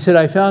 he said,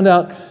 I found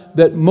out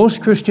that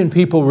most Christian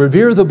people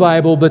revere the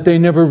Bible, but they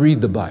never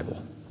read the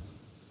Bible.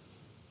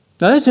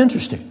 Now that's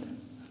interesting.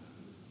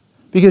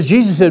 Because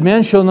Jesus said,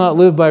 man shall not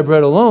live by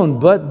bread alone,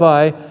 but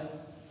by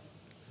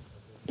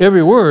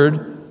every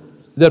word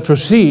that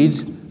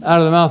proceeds out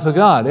of the mouth of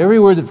God. Every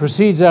word that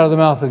proceeds out of the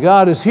mouth of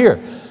God is here.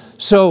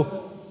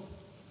 So,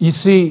 you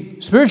see,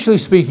 spiritually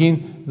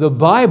speaking, the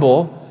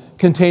Bible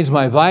contains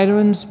my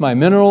vitamins, my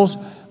minerals,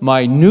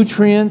 my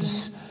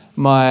nutrients,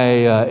 my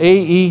A,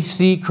 E,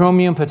 C,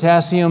 chromium,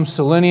 potassium,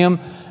 selenium.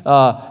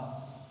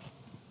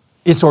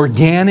 It's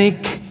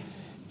organic.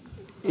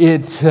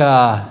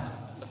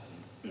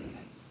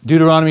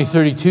 Deuteronomy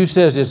 32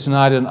 says it's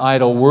not an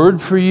idle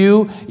word for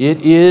you. It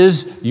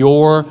is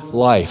your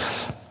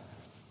life.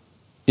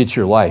 It's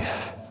your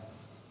life.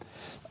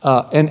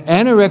 An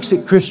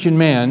anorexic Christian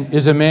man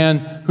is a man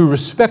who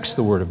respects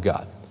the Word of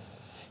God.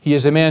 He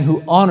is a man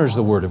who honors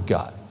the Word of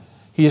God.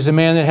 He is a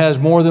man that has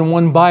more than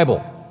one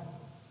Bible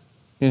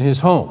in his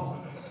home.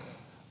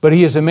 But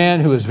he is a man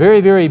who is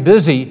very, very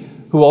busy,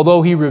 who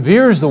although he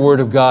reveres the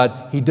Word of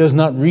God, he does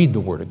not read the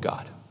Word of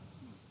God.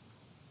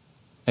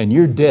 And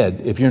you're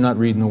dead if you're not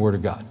reading the Word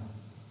of God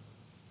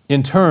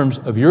in terms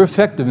of your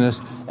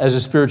effectiveness as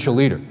a spiritual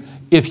leader.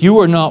 If you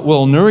are not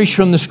well nourished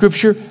from the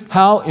Scripture,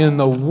 how in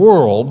the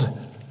world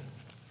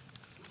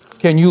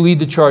can you lead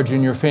the charge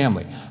in your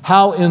family?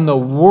 How in the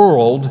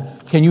world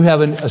can you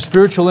have a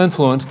spiritual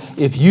influence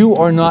if you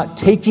are not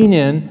taking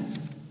in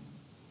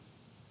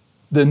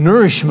the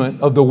nourishment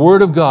of the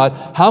Word of God?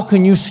 How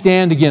can you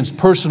stand against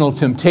personal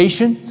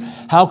temptation?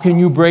 How can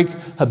you break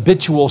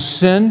habitual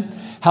sin?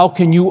 How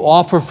can you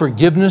offer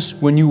forgiveness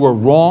when you were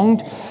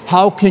wronged?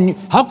 How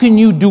can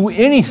you do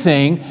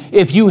anything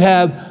if you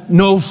have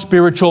no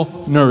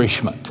spiritual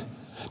nourishment?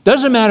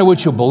 Doesn't matter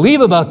what you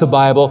believe about the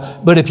Bible,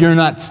 but if you're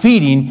not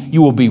feeding,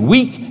 you will be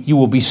weak, you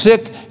will be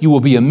sick, you will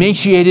be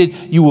emaciated,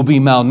 you will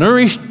be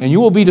malnourished, and you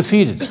will be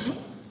defeated.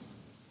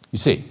 You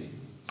see.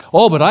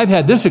 Oh, but I've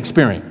had this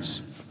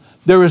experience.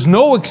 There is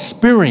no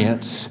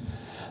experience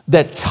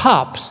that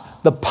tops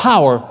the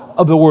power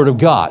of the Word of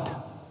God.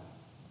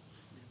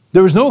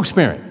 There is no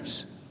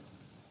experience.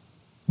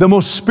 The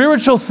most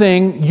spiritual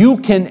thing you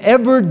can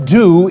ever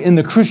do in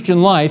the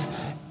Christian life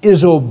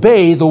is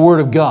obey the Word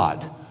of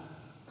God.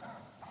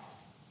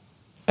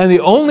 And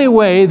the only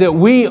way that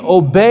we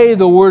obey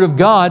the Word of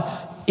God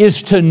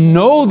is to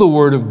know the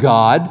Word of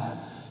God,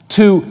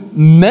 to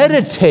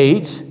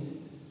meditate,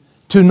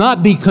 to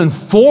not be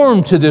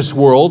conformed to this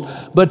world,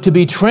 but to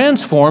be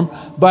transformed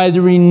by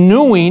the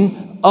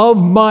renewing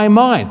of my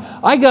mind.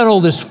 I got all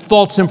this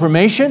false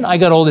information. I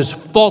got all this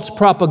false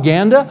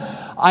propaganda.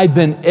 I've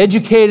been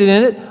educated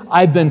in it.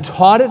 I've been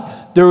taught it.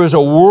 There is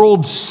a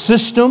world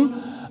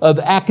system of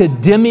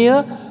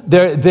academia.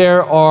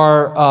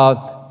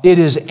 It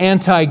is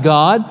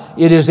anti-God.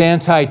 It is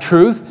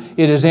anti-truth.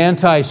 It is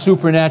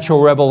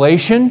anti-supernatural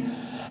revelation.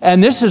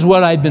 And this is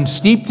what I've been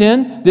steeped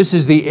in. This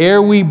is the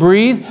air we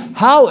breathe.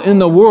 How in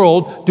the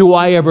world do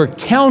I ever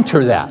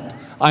counter that?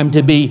 I'm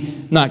to be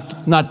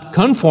not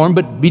conformed,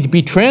 but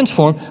be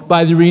transformed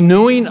by the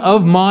renewing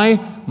of my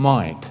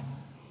mind.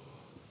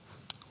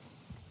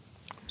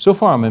 So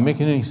far, am I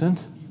making any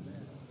sense?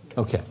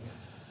 Okay.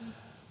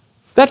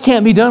 That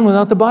can't be done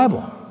without the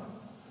Bible.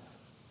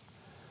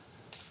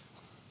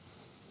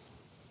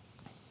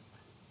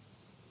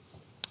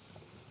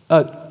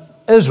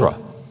 Ezra.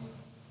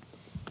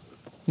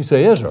 You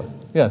say Ezra?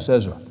 Yes,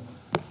 Ezra.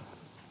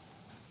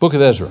 Book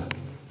of Ezra,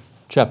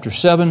 chapter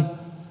 7,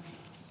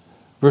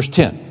 verse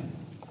 10.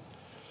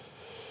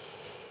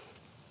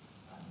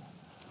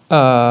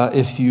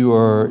 If you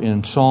are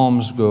in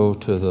Psalms, go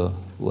to the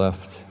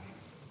left.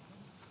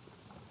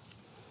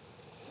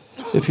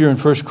 If you're in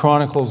 1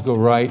 Chronicles, go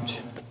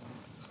right.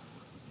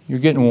 You're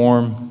getting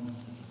warm.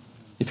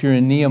 If you're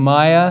in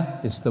Nehemiah,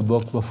 it's the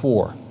book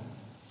before.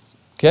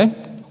 Okay?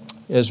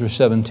 Ezra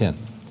 7:10.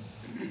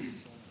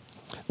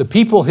 The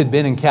people had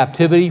been in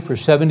captivity for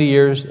 70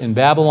 years in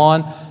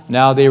Babylon.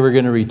 Now they were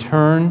going to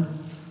return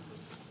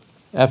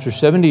after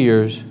 70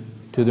 years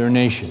to their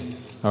nation.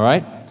 All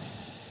right?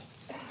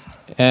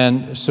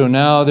 And so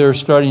now they're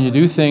starting to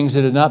do things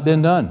that had not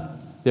been done.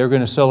 They're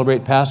going to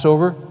celebrate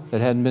Passover that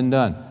hadn't been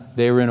done.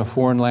 They were in a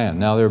foreign land.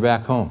 Now they're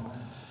back home.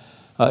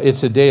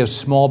 It's a day of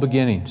small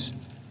beginnings.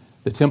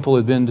 The temple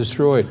had been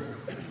destroyed.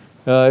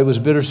 It was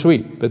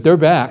bittersweet, but they're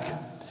back.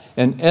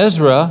 And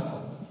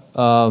Ezra,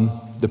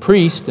 the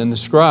priest and the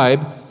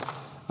scribe,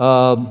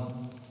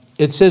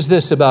 it says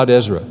this about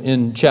Ezra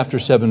in chapter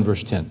 7,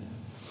 verse 10.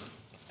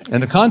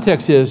 And the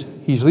context is,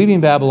 he's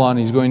leaving Babylon,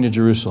 he's going to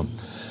Jerusalem.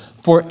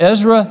 For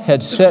Ezra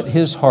had set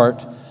his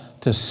heart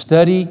to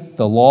study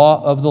the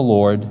law of the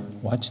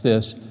Lord, watch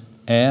this,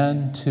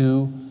 and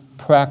to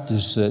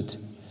practice it,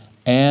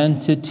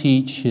 and to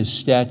teach his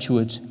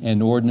statutes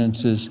and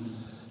ordinances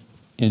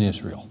in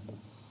Israel.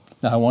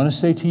 Now, I want to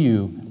say to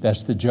you,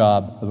 that's the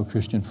job of a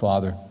Christian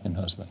father and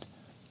husband.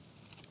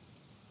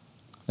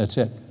 That's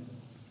it.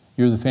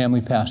 You're the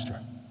family pastor.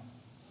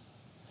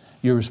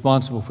 You're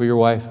responsible for your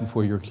wife and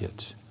for your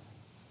kids.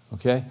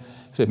 Okay?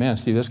 You say, man,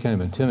 Steve, that's kind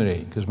of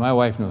intimidating because my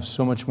wife knows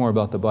so much more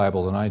about the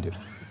Bible than I do.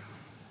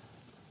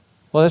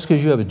 Well, that's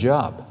because you have a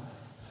job.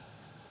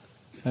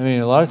 I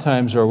mean, a lot of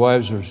times our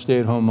wives are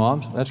stay-at-home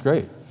moms. That's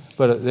great.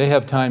 But they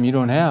have time you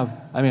don't have.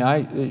 I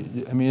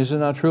mean, is it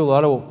not true? A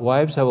lot of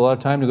wives have a lot of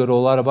time to go to a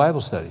lot of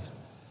Bible studies.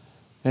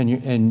 And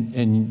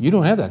you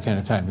don't have that kind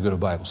of time to go to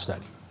Bible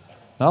study.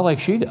 Not like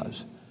she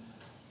does.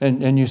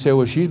 And you say,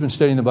 well, she's been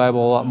studying the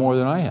Bible a lot more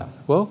than I have.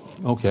 Well,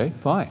 okay,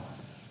 fine.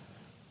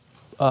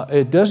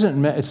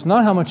 It's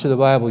not how much of the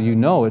Bible you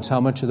know, it's how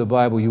much of the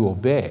Bible you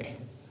obey.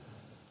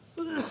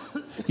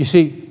 You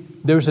see,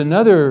 there's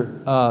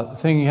another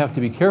thing you have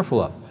to be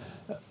careful of.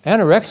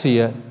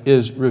 Anorexia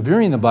is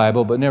revering the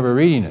Bible but never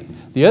reading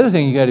it. The other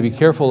thing you got to be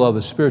careful of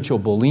is spiritual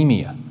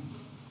bulimia.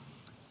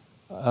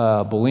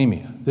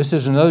 Bulimia. This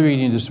is another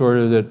eating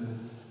disorder that,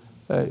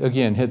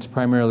 again, hits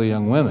primarily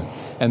young women.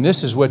 And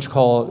this is what is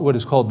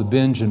called the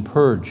binge and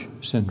purge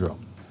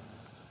syndrome.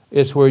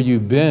 It's where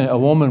a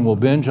woman will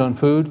binge on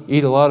food,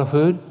 eat a lot of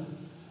food,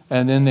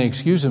 and then they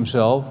excuse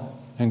themselves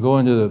and go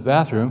into the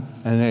bathroom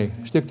and they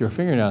stick their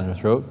finger down their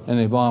throat and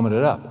they vomit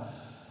it up.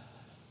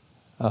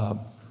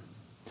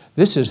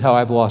 This is how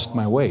I've lost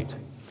my weight.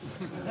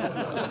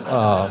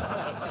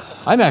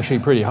 I'm actually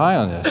pretty high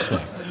on this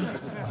thing.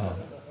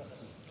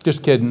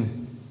 Just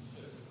kidding.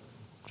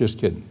 Just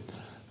kidding.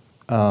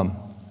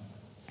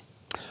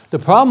 The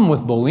problem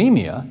with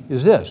bulimia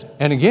is this,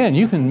 and again,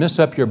 you can mess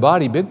up your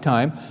body big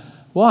time.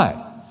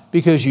 Why?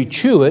 Because you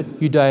chew it,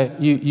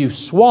 you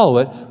swallow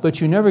it,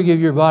 but you never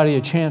give your body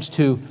a chance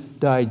to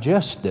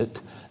digest it.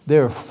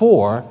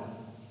 Therefore,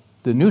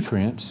 the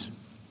nutrients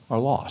are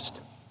lost.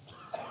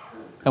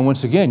 And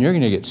once again, you're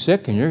going to get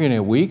sick, and you're going to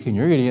get weak, and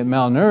you're going to get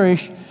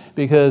malnourished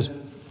because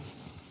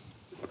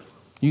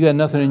you got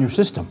nothing in your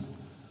system.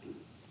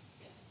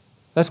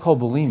 That's called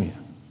bulimia.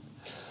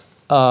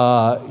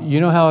 You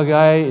know how a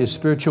guy is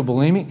spiritual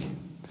bulimic?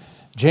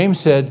 James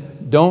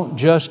said, don't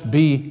just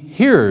be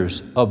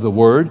hearers of the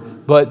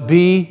word, but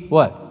be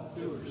what?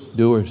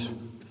 Doers.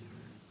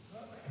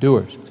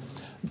 Doers.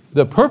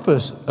 The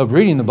purpose of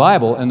reading the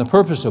Bible and the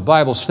purpose of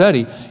Bible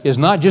study is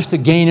not just to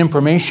gain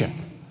information.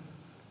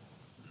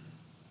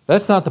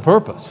 That's not the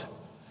purpose.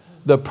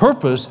 The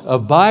purpose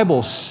of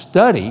Bible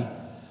study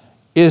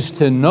is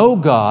to know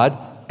God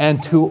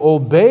and to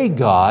obey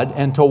God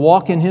and to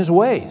walk in His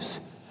ways.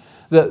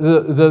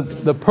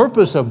 The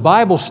purpose of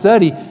Bible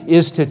study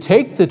is to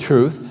take the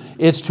truth,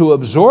 it's to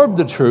absorb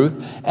the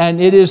truth,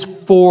 and it is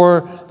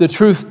for the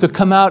truth to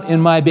come out in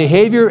my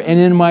behavior and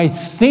in my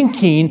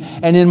thinking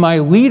and in my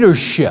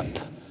leadership.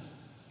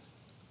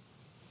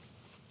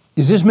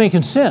 Is this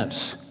making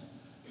sense?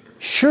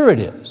 Sure it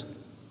is.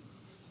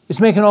 It's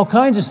making all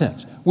kinds of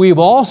sense. We've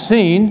all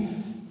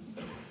seen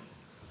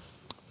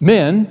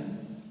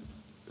men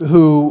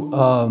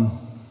who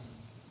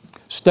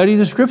study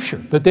the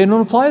Scripture, but they don't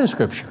apply the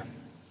Scripture.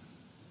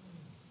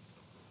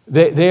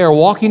 They are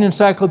walking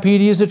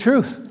encyclopedias of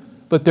truth,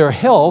 but they're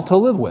hell to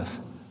live with.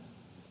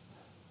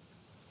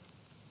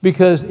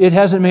 Because it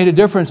hasn't made a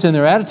difference in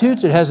their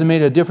attitudes, it hasn't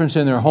made a difference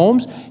in their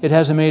homes, it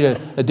hasn't made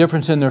a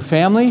difference in their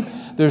family.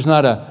 There's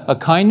not a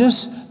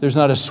kindness, there's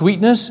not a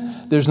sweetness,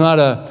 there's not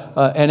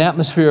an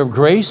atmosphere of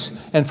grace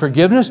and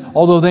forgiveness.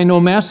 Although they know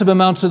massive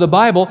amounts of the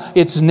Bible,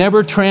 it's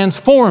never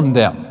transformed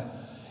them.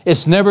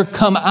 It's never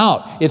come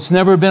out. It's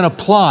never been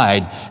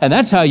applied. And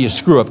that's how you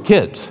screw up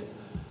kids.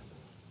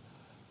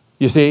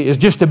 You see, is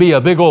just to be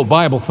a big old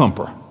Bible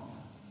thumper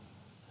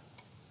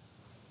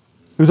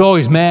who's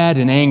always mad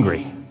and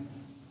angry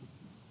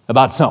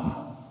about something.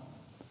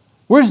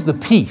 Where's the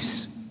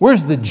peace?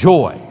 Where's the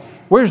joy?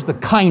 Where's the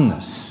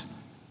kindness?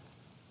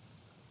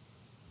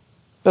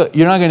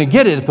 You're not going to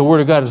get it if the Word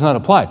of God is not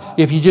applied.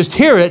 If you just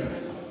hear it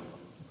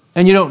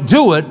and you don't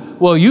do it,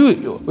 well,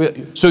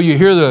 so you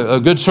hear a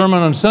good sermon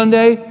on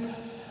Sunday,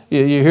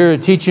 you hear a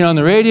teaching on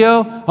the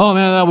radio, oh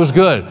man, that was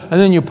good.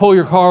 And then you pull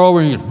your car over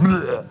and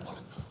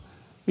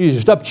you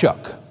just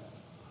upchuck.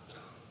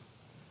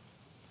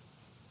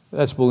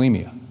 That's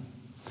bulimia.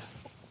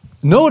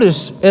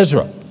 Notice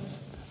Ezra.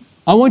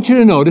 I want you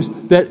to notice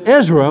that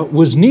Ezra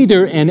was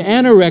neither an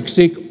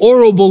anorexic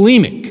or a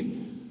bulimic.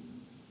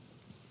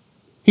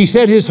 He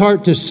set his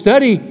heart to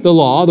study the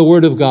law, the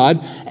Word of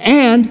God,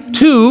 and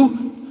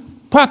to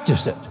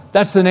practice it.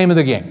 That's the name of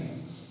the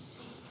game.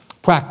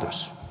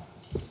 Practice.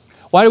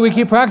 Why do we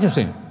keep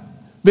practicing it?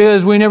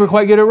 Because we never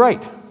quite get it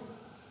right.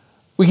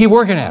 We keep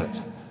working at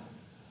it.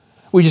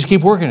 We just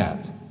keep working at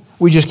it.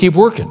 We just keep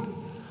working.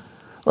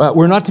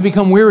 We're not to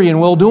become weary in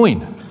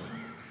well-doing.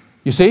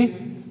 You see?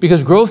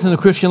 Because growth in the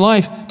Christian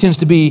life tends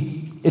to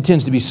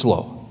be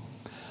slow.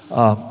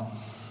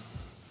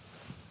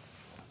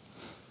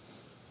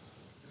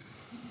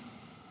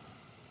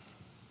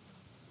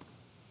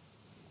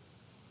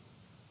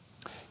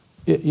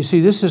 You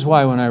see, this is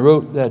why when I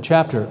wrote that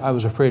chapter, I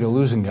was afraid of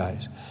losing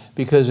guys.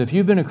 Because if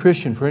you've been a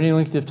Christian for any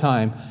length of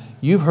time,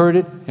 you've heard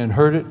it and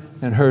heard it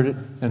and heard it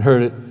and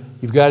heard it.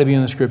 You've got to be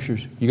in the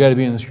Scriptures. You've got to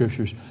be in the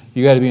Scriptures.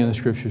 You've got to be in the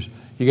Scriptures.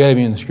 You've got to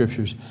be in the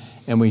Scriptures.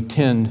 And we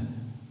tend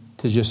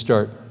to just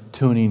start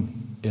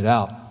tuning it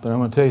out. But I'm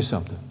going to tell you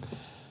something.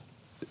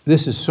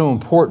 This is so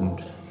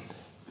important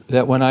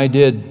that when I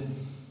did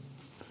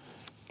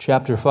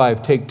chapter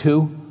 5, take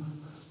 2,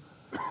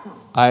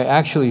 I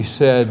actually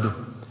said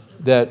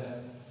that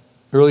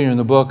earlier in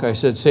the book, I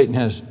said Satan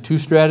has 2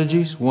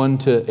 strategies. One,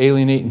 to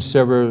alienate and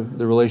sever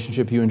the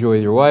relationship you enjoy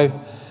with your wife.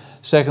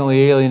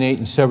 Secondly, alienate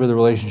and sever the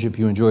relationship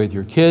you enjoy with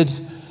your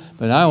kids.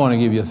 But now I want to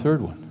give you a third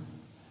one.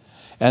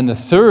 And the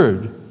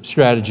third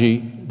strategy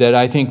that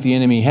I think the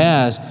enemy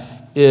has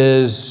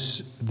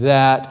is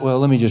that, well,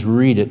 let me just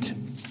read it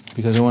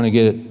because I want to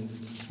get it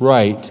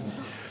right.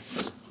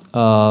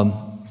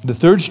 The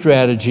third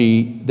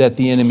strategy that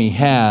the enemy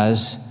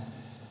has,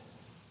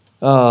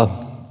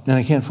 and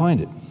I can't find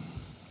it.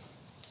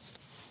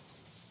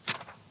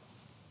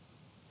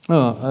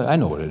 Oh, I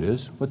know what it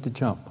is. What the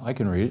jump? I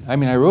can read it. I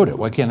mean, I wrote it.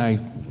 Why can't I?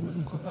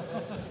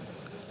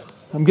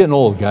 I'm getting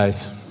old,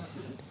 guys.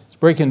 It's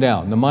breaking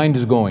down. The mind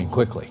is going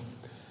quickly.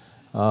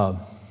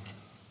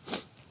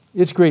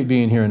 It's great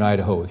being here in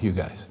Idaho with you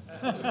guys.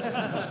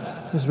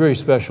 It's very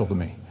special to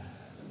me.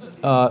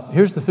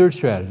 Here's the third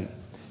strategy.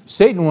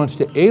 Satan wants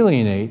to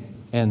alienate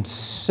and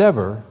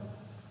sever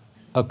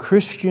a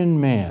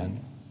Christian man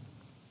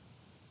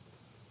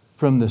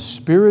from the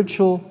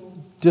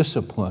spiritual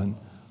discipline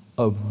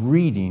of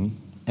reading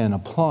and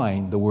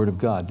applying the Word of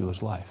God to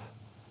his life.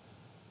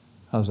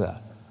 How's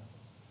that?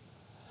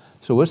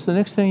 So what's the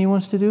next thing he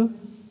wants to do?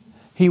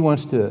 He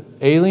wants to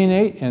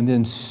alienate and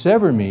then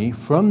sever me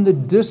from the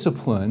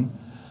discipline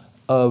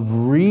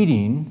of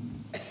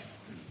reading,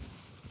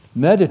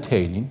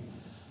 meditating,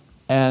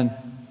 and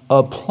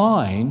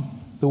applying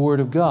the Word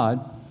of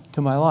God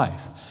to my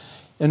life.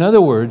 In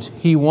other words,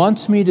 he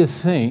wants me to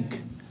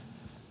think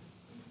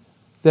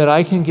that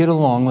I can get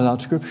along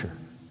without Scripture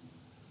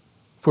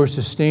for a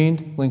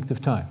sustained length of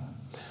time.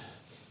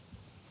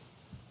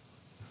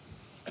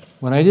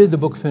 When I did the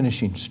book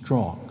Finishing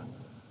Strong,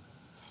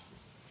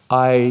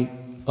 I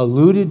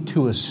alluded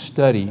to a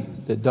study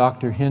that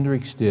Dr.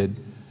 Hendricks did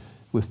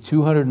with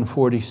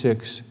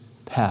 246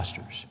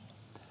 pastors,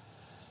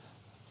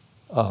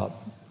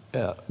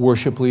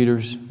 worship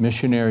leaders,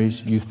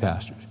 missionaries, youth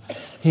pastors.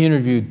 He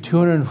interviewed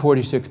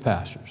 246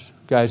 pastors,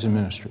 guys in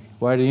ministry.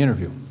 Why did he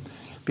interview them?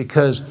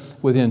 Because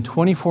within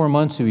 24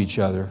 months of each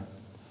other,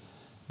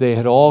 they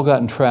had all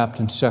gotten trapped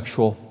in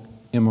sexual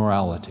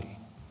immorality.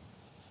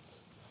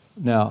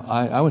 Now,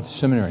 I went to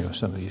seminary with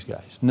some of these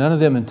guys. None of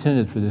them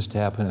intended for this to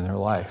happen in their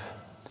life.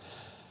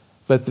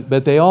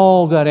 But they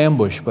all got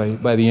ambushed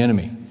by the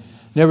enemy.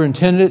 Never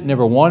intended it,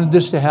 never wanted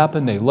this to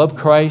happen. They loved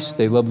Christ,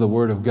 they loved the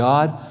Word of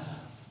God,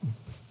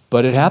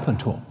 but it happened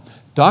to them.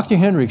 Dr.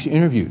 Hendricks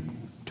interviewed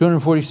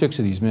 246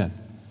 of these men,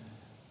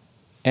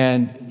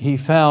 and he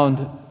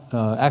found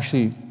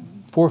actually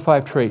 4 or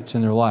 5 traits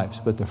in their lives.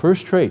 But the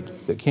first trait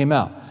that came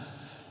out,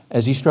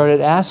 as he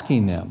started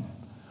asking them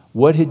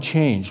what had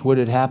changed, what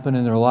had happened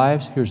in their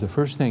lives, here's the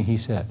first thing he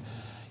said.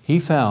 He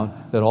found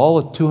that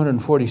all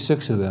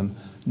 246 of them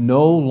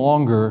no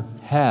longer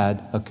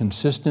had a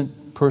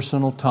consistent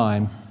personal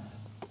time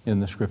in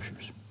the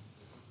Scriptures.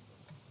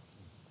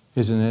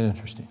 Isn't it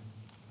interesting?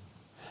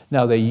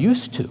 Now, they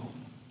used to,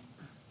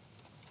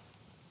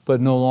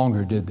 but no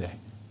longer did they.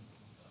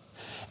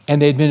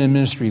 And they'd been in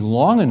ministry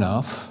long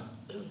enough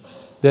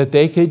that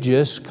they could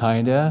just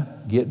kind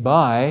of get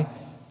by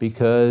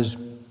because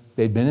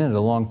they'd been in it a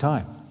long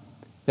time.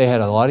 They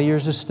had a lot of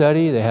years of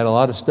study, they had a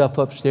lot of stuff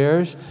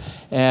upstairs,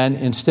 and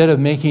instead of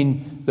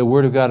making the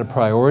Word of God a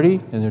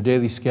priority in their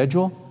daily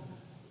schedule,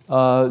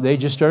 they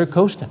just started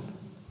coasting.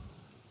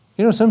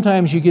 You know,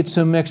 sometimes you get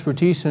some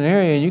expertise in an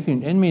area, and you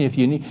can, I mean, if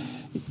you need,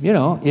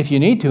 if you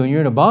need to and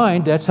you're in a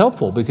bind, that's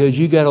helpful because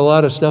you got a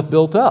lot of stuff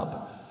built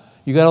up.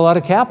 You got a lot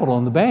of capital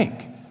in the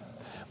bank.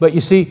 But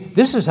you see,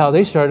 this is how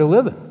they started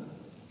living.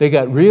 They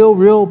got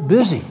real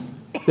busy.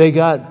 They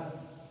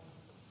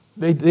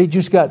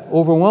just got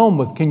overwhelmed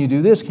with, can you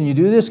do this? Can you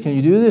do this? Can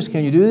you do this?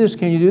 Can you do this?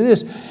 Can you do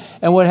this?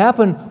 And what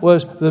happened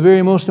was the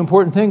very most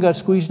important thing got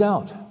squeezed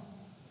out.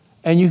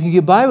 And you can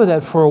get by with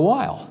that for a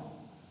while.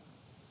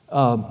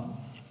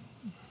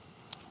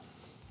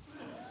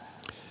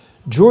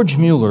 George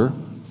Mueller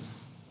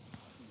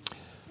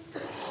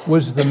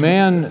was the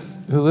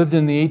man who lived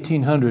in the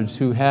 1800s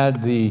who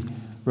had the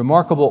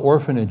remarkable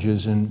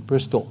orphanages in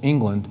Bristol,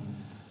 England.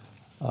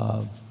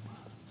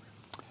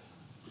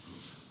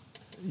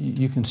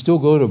 You can still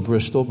go to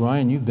Bristol.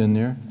 Brian, you've been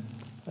there.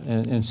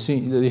 and see,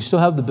 they still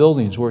have the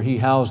buildings where he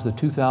housed the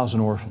 2,000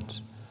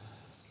 orphans.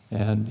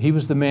 And he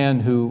was the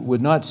man who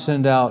would not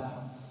send out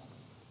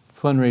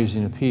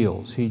fundraising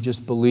appeals. He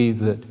just believed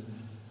that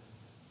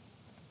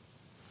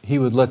he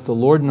would let the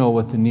Lord know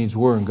what the needs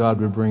were and God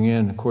would bring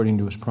in according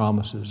to his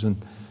promises.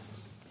 And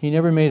he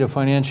never made a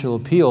financial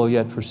appeal,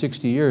 yet for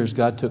 60 years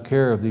God took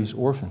care of these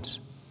orphans.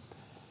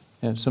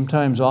 And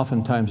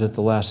oftentimes at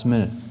the last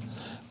minute.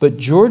 But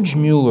George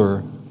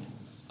Mueller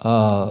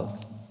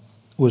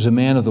was a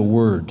man of the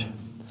Word.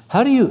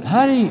 How do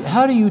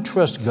you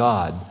trust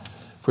God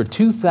for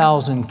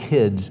 2,000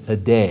 kids a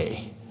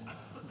day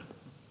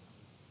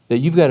that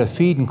you've got to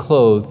feed and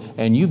clothe,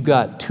 and you've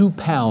got 2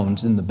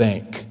 pounds in the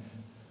bank?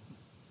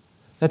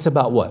 That's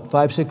about what,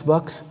 $5,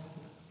 $6?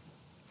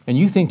 And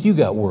you think you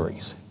got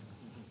worries.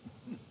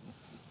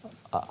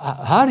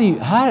 How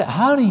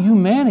do you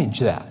manage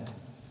that?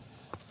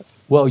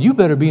 Well, you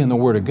better be in the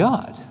Word of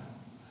God.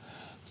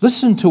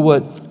 Listen to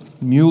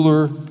what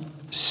Mueller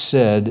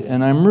said,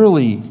 and I'm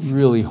really,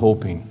 really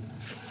hoping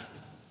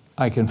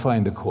I can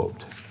find the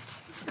quote.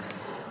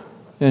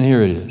 And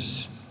here it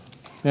is.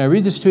 May I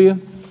read this to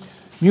you?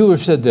 Mueller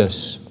said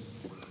this,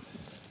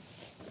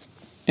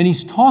 and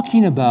he's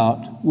talking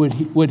about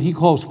what he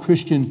calls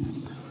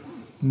Christian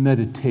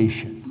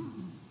meditation.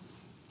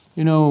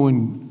 You know,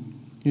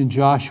 in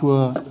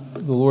Joshua,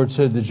 the Lord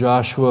said to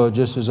Joshua,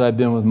 just as I've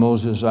been with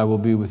Moses, I will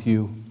be with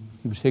you.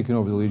 He was taking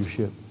over the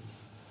leadership.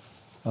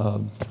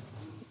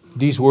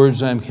 These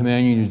words I am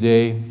commanding you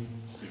today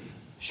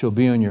shall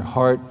be on your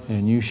heart,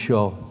 and you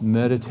shall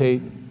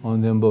meditate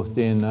on them both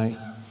day and night.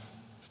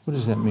 What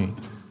does that mean?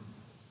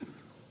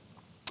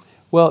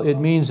 Well, it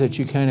means that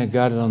you kind of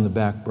got it on the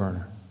back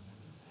burner.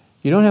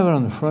 You don't have it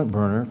on the front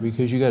burner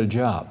because you got a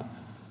job.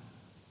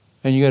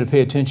 And you got to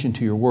pay attention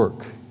to your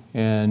work.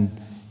 And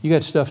you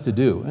got stuff to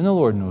do. And the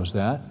Lord knows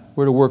that.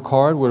 We're to work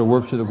hard. We're to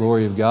work to the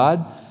glory of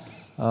God.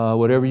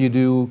 Whatever you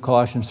do,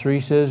 Colossians 3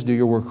 says, do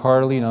your work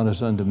heartily, not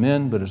as unto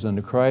men, but as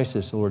unto Christ,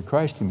 as the Lord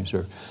Christ whom you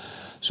serve.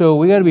 So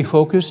we got to be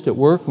focused at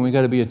work, and we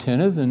got to be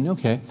attentive, and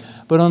okay.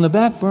 But on the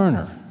back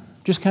burner,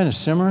 just kind of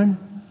simmering,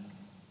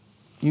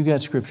 you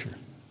got Scripture.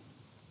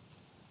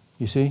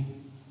 You see?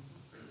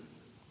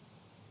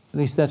 At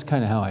least that's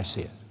kind of how I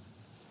see it.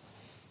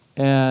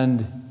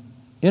 And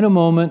in a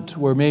moment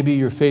where maybe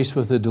you're faced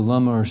with a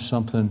dilemma or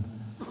something,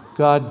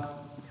 God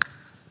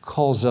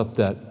calls up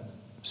that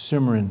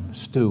simmering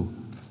stew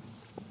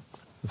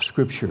of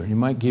Scripture. He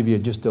might give you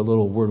just a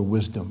little word of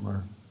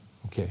wisdom.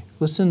 Okay,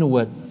 listen to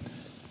what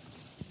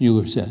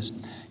Mueller says.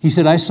 He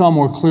said, I saw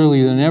more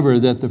clearly than ever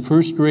that the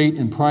first-rate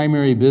and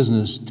primary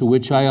business to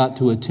which I ought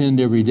to attend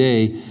every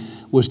day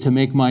was to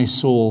make my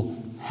soul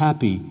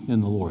happy in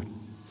the Lord.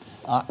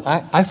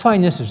 I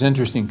find this is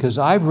interesting because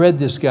I've read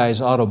this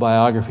guy's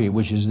autobiography,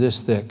 which is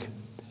this thick,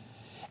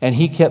 and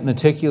he kept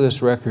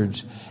meticulous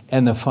records,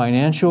 and the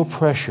financial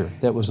pressure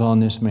that was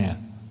on this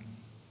man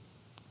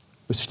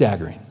was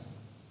staggering.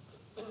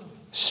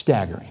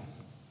 Staggering.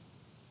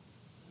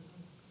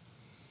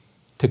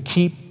 To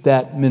keep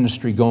that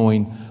ministry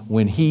going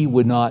when he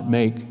would not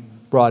make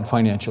broad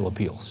financial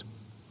appeals.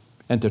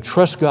 And to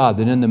trust God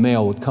that in the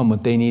mail would come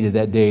what they needed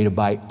that day to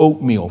buy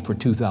oatmeal for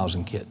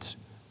 2,000 kids.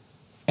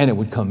 And it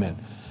would come in.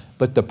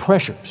 But the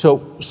pressure. So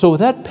with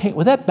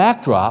that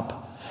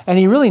backdrop, and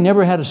he really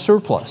never had a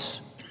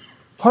surplus.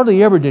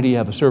 Hardly ever did he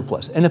have a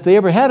surplus. And if they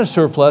ever had a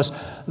surplus,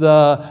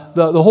 the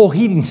whole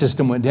heating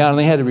system went down and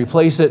they had to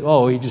replace it.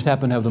 Oh, he just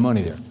happened to have the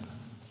money there.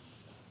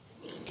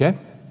 Okay?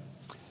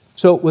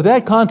 So with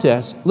that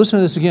context, listen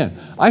to this again.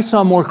 I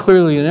saw more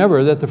clearly than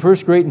ever that the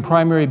first great and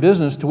primary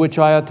business to which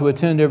I ought to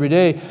attend every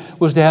day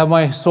was to have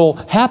my soul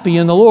happy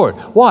in the Lord.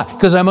 Why?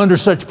 Because I'm under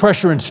such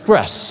pressure and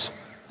stress.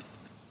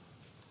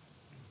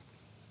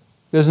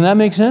 Doesn't that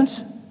make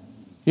sense?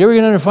 You ever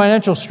get under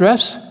financial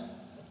stress?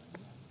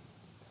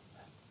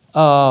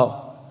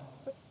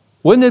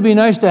 Wouldn't it be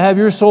nice to have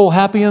your soul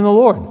happy in the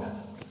Lord?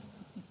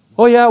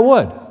 Oh, yeah, it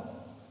would.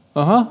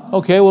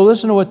 Okay, well,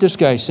 listen to what this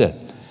guy said.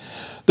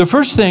 The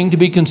first thing to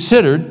be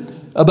considered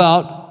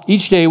about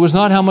each day was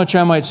not how much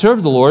I might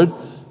serve the Lord,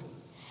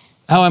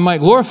 how I might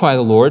glorify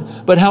the Lord,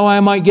 but how I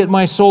might get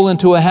my soul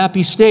into a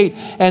happy state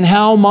and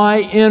how my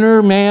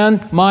inner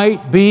man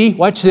might be,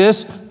 watch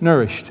this,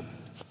 nourished.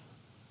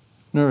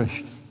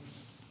 Nourished.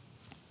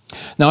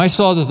 Now I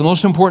saw that the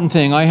most important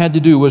thing I had to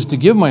do was to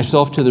give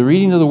myself to the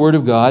reading of the Word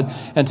of God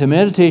and to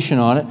meditation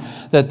on it,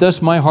 that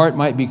thus my heart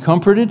might be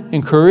comforted,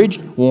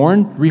 encouraged,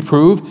 warned,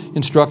 reproved,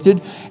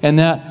 instructed, and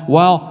that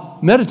while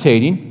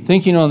meditating,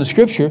 thinking on the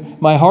Scripture,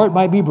 my heart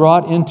might be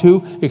brought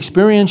into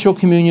experiential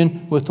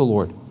communion with the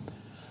Lord.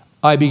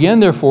 I began,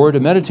 therefore,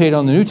 to meditate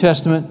on the New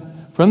Testament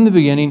from the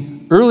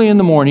beginning, early in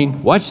the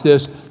morning, watch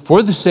this,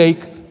 for the sake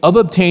of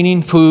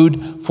obtaining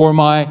food for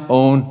my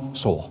own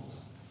soul.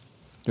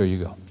 There you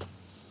go.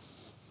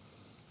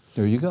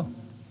 There you go.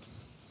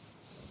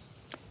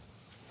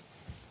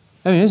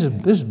 I mean,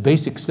 this is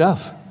basic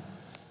stuff.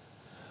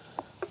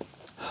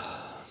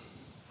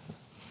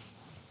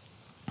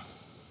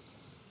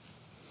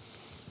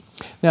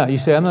 Now, you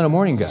say, I'm not a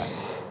morning guy.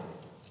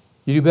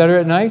 You do better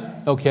at night?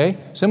 Okay.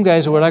 Some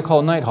guys are what I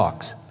call night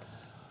hawks.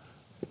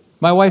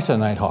 My wife's a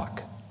night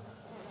hawk.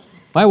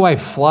 My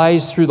wife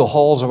flies through the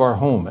halls of our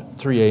home at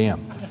 3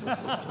 a.m.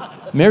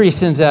 Mary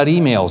sends out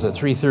emails at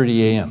 3:30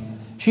 a.m.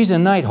 She's a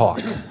night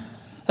hawk.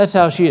 That's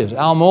how she is.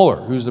 Al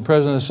Mohler, who's the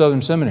president of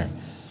Southern Seminary,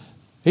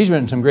 he's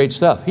written some great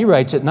stuff. He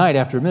writes at night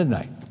after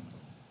midnight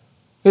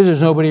because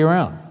there's nobody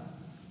around.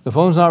 The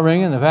phone's not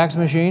ringing, the fax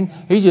machine.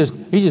 He's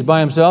just by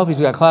himself.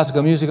 He's got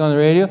classical music on the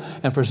radio,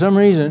 and for some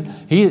reason,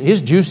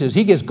 his juices,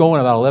 he gets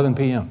going about 11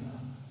 p.m.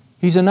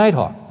 He's a night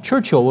hawk.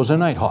 Churchill was a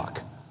night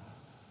hawk.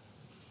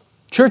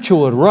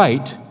 Churchill would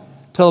write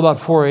till about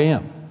 4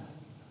 a.m.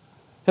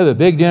 Have a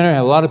big dinner,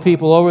 have a lot of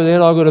people over, they'd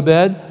all go to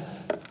bed.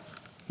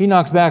 He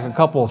knocks back a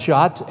couple of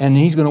shots, and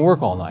he's going to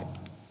work all night.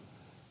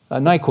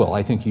 NyQuil,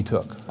 I think he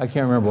took. I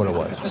can't remember what it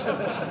was.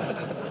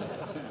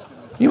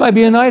 You might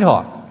be a night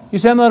hawk. You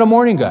say, I'm not a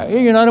morning guy.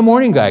 Hey, you're not a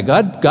morning guy.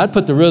 God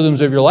put the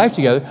rhythms of your life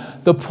together.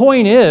 The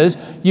point is,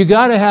 you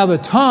got to have a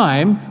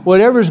time,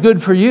 whatever's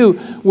good for you,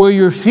 where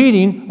you're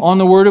feeding on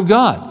the Word of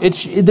God.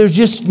 There's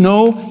just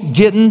no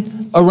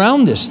getting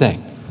around this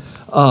thing.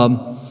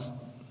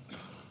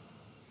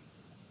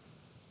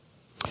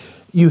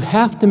 You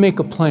have to make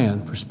a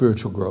plan for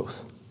spiritual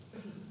growth.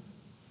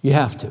 You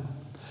have to.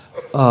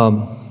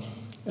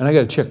 And I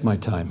got to check my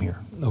time here.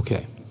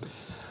 Okay.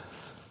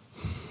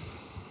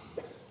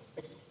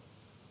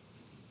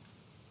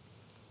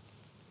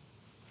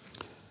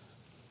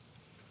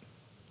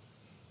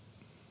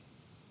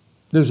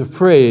 There's a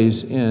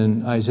phrase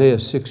in Isaiah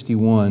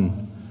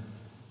 61,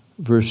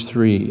 verse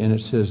 3, and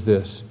it says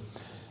this,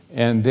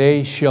 and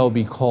they shall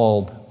be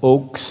called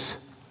oaks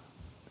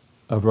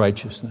of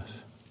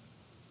righteousness.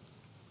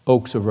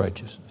 Oaks of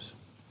righteousness.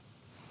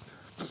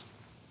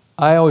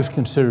 I always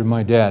considered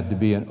my dad to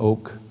be an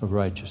oak of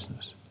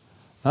righteousness.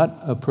 Not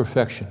of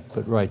perfection,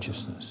 but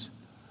righteousness.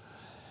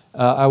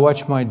 I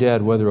watched my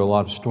dad weather a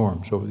lot of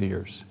storms over the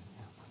years.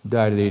 He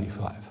died at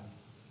 85.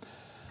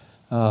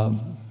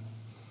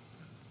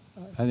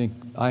 I think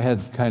I had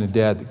the kind of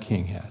dad that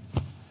King had.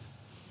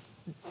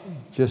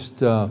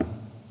 Just a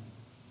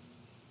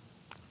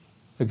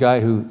guy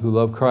who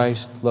loved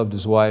Christ, loved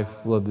his wife,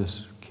 loved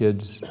his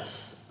kids,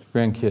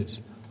 grandkids.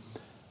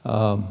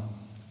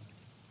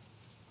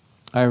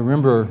 I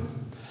remember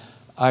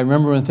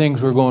when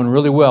things were going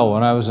really well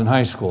when I was in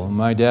high school. And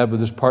my dad with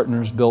his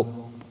partners built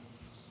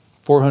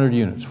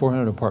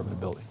 400 apartment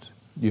buildings,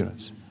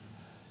 units.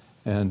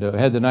 And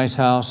had the nice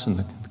house and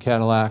the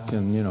Cadillac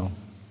and,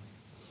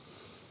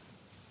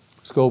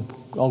 it's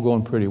all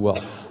going pretty well.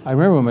 I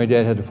remember when my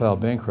dad had to file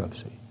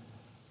bankruptcy.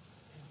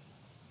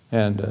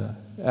 And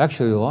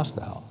actually lost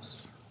the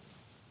house.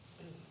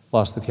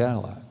 Lost the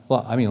Cadillac.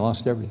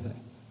 Lost everything.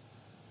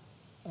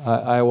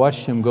 I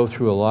watched him go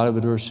through a lot of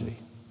adversity.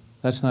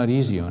 That's not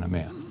easy on a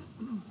man.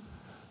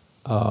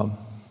 That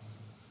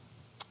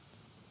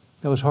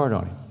was hard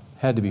on him.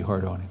 Had to be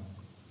hard on him.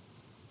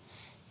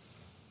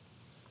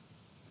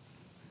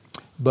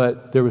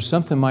 But there was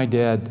something my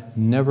dad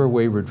never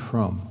wavered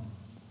from.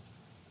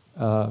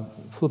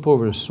 Flip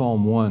over to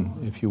Psalm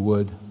 1, if you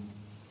would.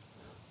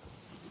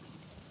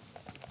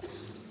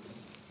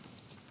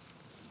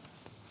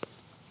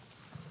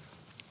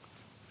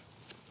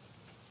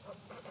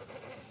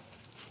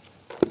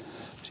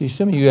 See,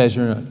 some of you guys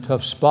are in a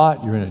tough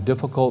spot. You're in a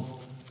difficult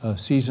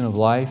season of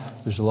life.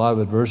 There's a lot of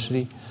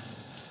adversity.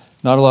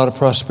 Not a lot of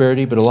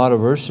prosperity, but a lot of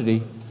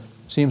adversity.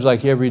 Seems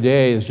like every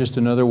day is just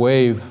another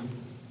wave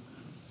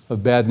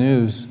of bad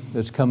news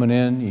that's coming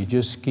in. You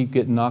just keep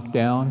getting knocked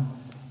down.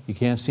 You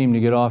can't seem to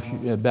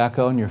get back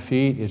on your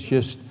feet. It's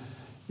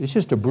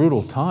just a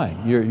brutal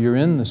time. You're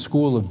in the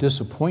school of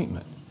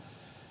disappointment.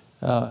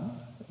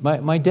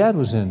 My dad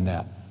was in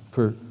that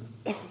for,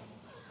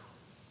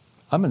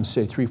 I'm going to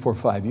say 3, 4,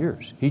 5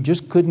 years. He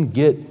just couldn't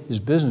get his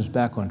business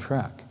back on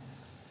track.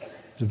 It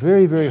was a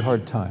very, very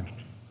hard time.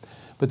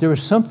 But there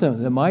was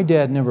something that my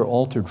dad never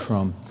altered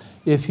from.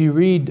 If you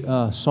read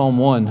Psalm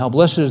 1, how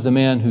blessed is the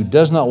man who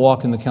does not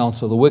walk in the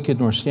counsel of the wicked,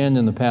 nor stand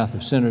in the path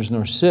of sinners,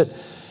 nor sit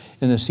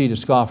in the seat of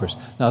scoffers.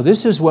 Now,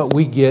 this is what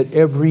we get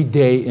every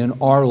day in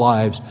our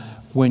lives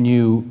when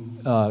you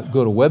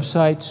go to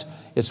websites.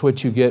 It's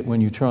what you get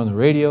when you turn on the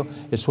radio.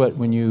 It's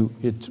when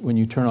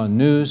you turn on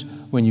news,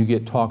 when you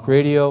get talk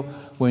radio,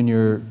 when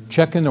you're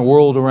checking the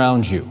world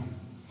around you.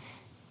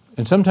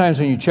 And sometimes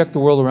when you check the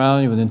world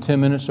around you within 10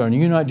 minutes, are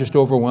you not just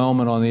overwhelmed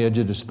and on the edge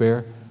of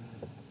despair?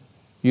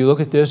 You look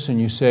at this and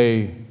you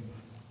say,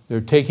 they're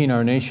taking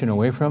our nation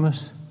away from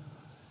us.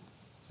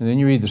 And then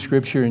you read the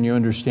scripture and you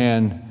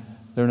understand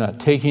they're not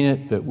taking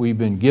it, but we've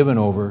been given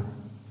over.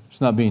 It's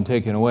not being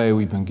taken away,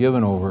 we've been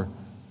given over.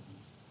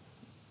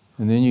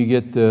 And then you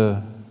get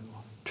the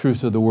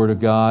truth of the Word of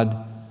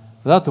God.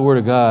 Without the Word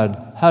of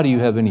God, how do you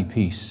have any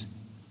peace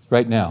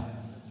right now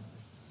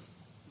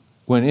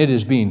when it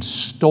is being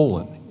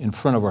stolen in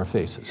front of our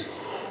faces?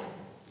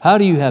 How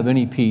do you have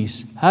any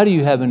peace? How do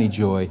you have any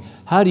joy?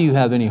 How do you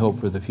have any hope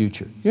for the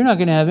future? You're not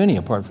going to have any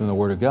apart from the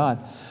Word of God.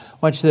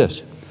 Watch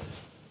this.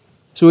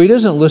 So he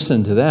doesn't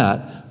listen to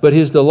that, but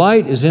his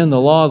delight is in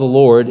the law of the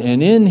Lord,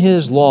 and in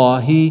his law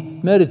he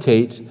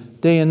meditates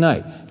day and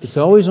night. It's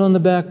always on the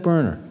back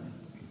burner.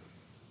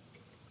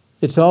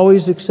 It's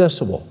always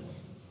accessible.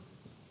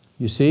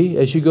 You see,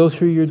 as you go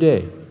through your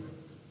day.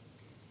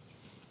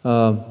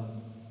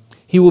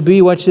 He will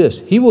be, watch this,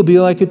 he will be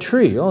like a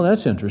tree. Oh,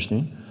 that's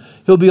interesting.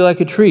 He'll be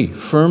like a tree,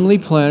 firmly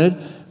planted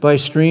by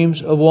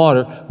streams of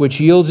water, which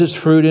yields its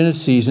fruit in its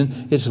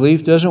season. Its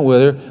leaf doesn't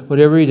wither.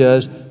 Whatever he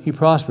does, he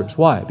prospers.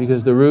 Why?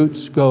 Because the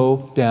roots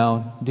go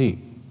down deep.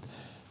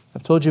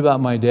 I've told you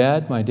about my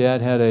dad. My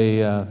dad had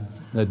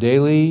a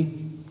daily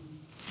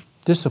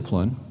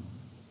discipline,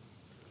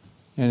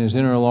 and his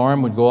inner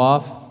alarm would go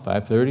off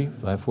 5:30,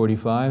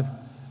 5:45.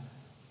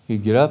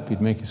 He'd get up,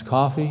 he'd make his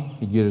coffee,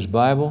 he'd get his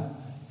Bible,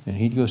 and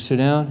he'd go sit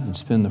down and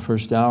spend the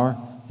first hour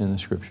in the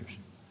Scriptures.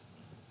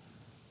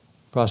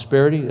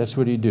 Prosperity, that's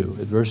what he'd do.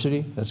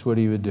 Adversity, that's what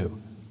he would do.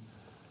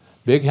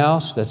 Big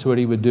house, that's what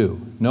he would do.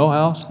 No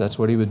house, that's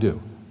what he would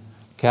do.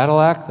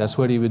 Cadillac, that's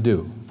what he would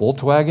do.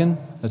 Volkswagen,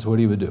 that's what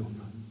he would do.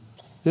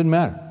 Didn't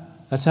matter.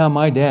 That's how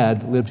my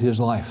dad lived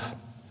his life.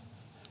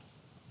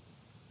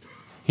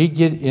 He'd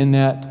get in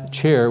that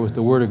chair with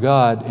the Word of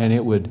God, and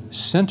it would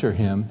center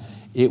him.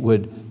 It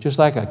would, just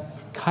like a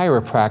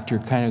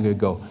chiropractor kind of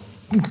go,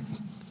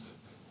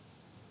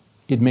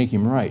 it'd make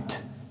him right.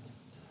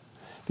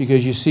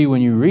 Because you see,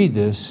 when you read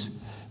this,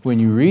 when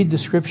you read the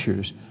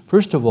Scriptures,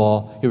 first of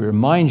all, it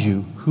reminds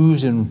you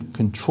who's in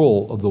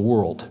control of the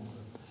world.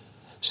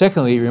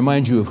 Secondly, it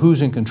reminds you of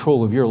who's in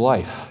control of your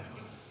life.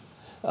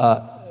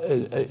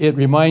 It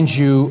reminds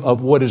you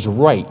of what is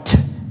right.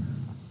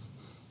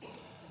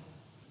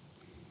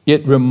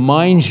 It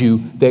reminds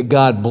you that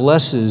God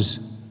blesses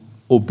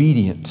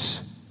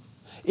obedience.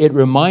 It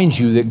reminds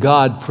you that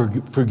God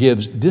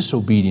forgives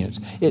disobedience.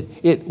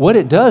 What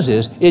it does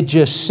is, it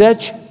just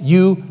sets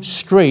you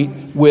straight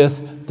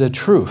with the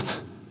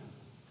truth,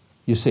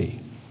 you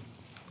see.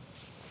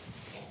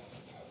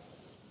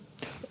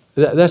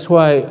 That's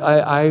why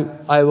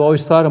I've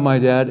always thought of my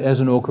dad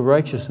as an oak of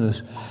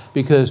righteousness,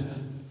 because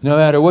no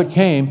matter what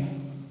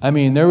came, I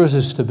mean, there was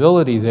a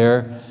stability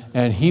there,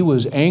 and he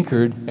was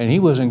anchored, and he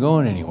wasn't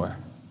going anywhere.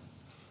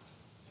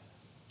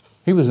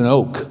 He was an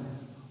oak.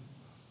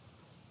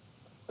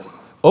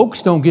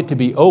 Oaks don't get to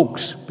be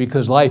oaks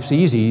because life's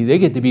easy. They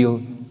get to be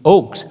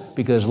oaks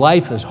because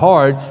life is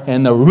hard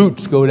and the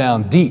roots go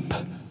down deep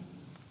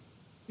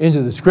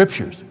into the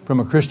Scriptures from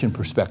a Christian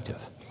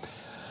perspective.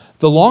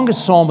 The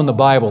longest psalm in the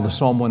Bible is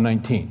Psalm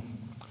 119.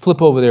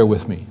 Flip over there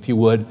with me, if you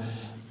would,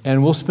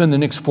 and we'll spend the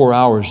next 4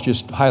 hours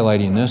just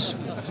highlighting this.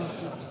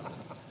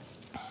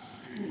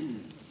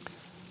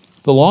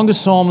 The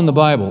longest psalm in the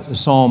Bible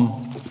is Psalm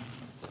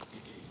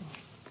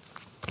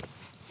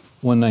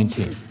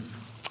 119.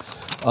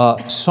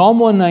 Psalm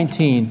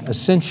 119,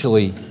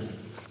 essentially,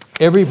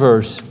 every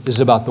verse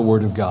is about the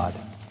Word of God.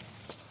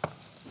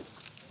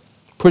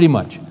 Pretty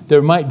much.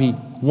 There might be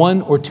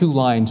 1 or 2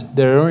 lines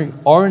that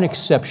are an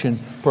exception,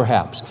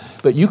 perhaps.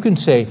 But you can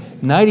say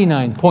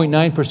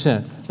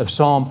 99.9% of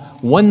Psalm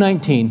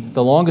 119,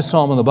 the longest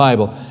psalm in the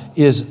Bible,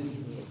 is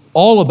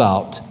all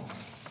about,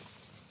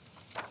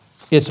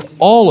 it's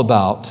all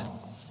about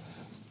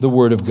the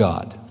Word of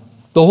God.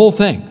 The whole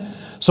thing.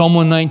 Psalm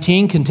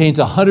 119 contains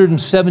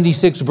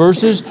 176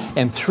 verses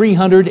and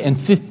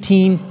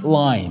 315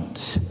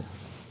 lines.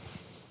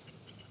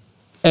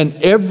 And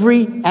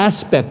every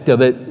aspect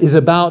of it is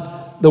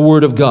about the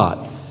Word of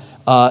God.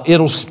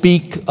 It'll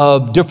speak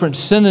of different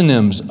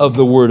synonyms of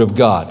the Word of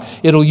God.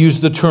 It'll use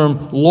the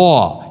term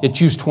law.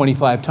 It's used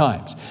 25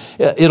 times.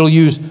 It'll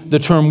use the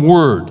term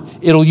word.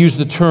 It'll use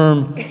the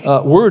term,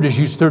 word is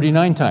used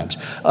 39 times.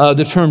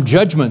 The term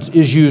judgments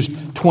is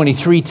used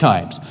 23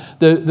 times.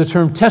 The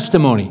term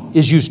testimony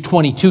is used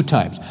 22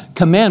 times.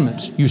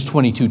 Commandments used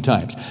 22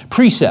 times.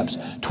 Precepts,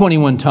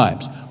 21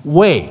 times.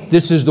 Way,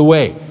 this is the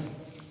way,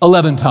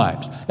 11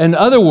 times. In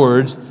other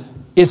words,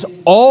 it's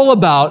all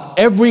about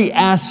every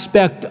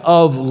aspect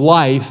of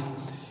life.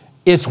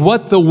 It's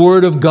what the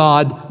Word of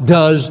God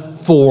does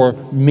for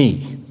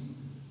me.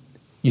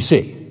 You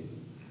see.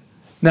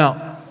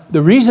 Now,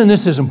 the reason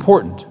this is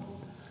important,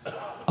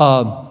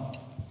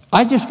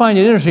 I just find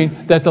it interesting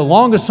that the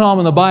longest psalm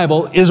in the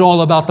Bible is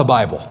all about the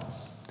Bible.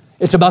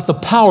 It's about the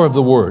power of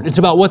the Word. It's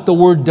about what the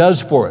Word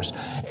does for us.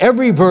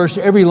 Every verse,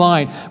 every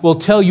line will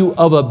tell you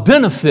of a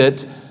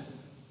benefit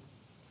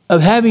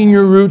of having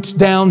your roots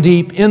down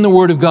deep in the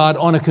Word of God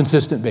on a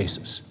consistent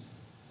basis.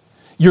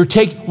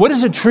 What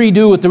does a tree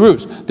do with the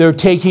roots? They're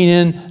taking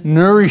in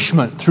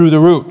nourishment through the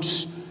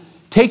roots.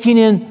 Taking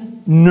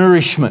in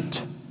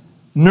nourishment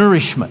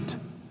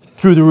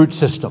through the root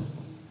system.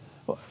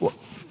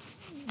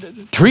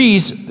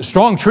 Trees,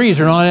 strong trees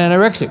are not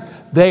anorexic.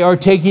 They are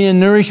taking in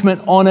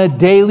nourishment on a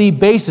daily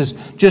basis,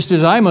 just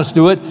as I must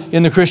do it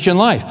in the Christian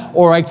life,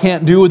 or I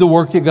can't do the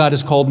work that God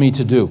has called me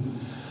to do.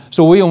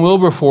 So William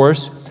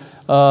Wilberforce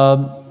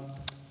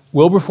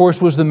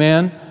was the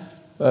man,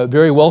 a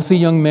very wealthy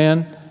young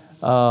man,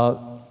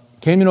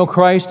 came to know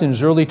Christ in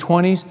his early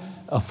 20s,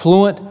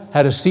 affluent,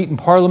 had a seat in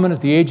Parliament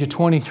at the age of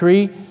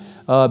 23.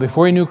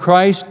 Before he knew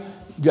Christ,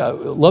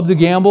 loved to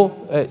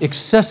gamble,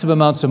 excessive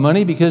amounts of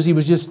money because he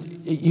was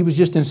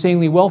just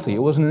insanely wealthy.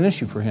 It wasn't an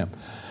issue for him.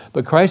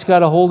 But Christ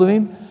got a hold of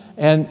him,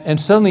 and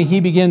suddenly he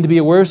began to be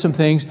aware of some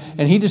things,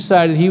 and he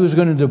decided he was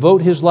going to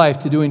devote his life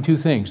to doing two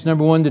things.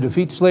 Number one, to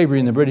defeat slavery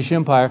in the British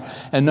Empire,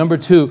 and number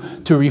two,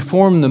 to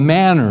reform the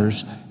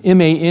manners,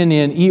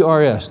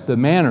 M-A-N-N-E-R-S, the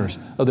manners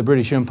of the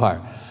British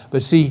Empire.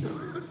 But see,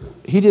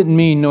 he didn't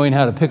mean knowing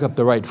how to pick up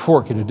the right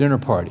fork at a dinner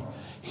party.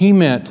 He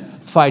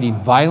meant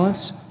fighting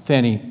violence,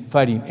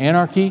 fighting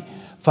anarchy,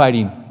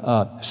 fighting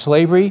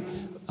slavery,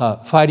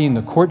 fighting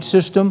the court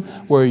system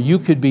where you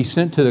could be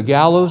sent to the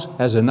gallows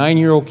as a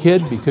 9-year-old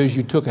kid because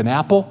you took an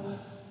apple.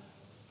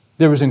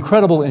 There was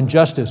incredible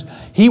injustice.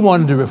 He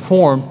wanted to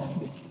reform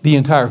the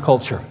entire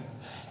culture,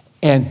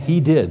 and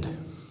he did.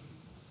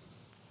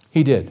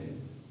 He did.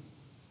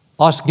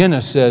 Os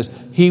Guinness says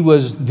he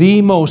was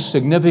the most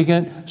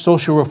significant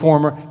social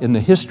reformer in the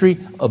history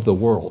of the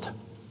world.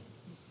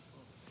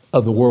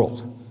 Of the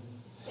world.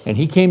 And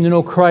he came to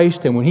know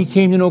Christ, and when he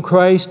came to know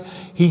Christ,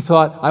 he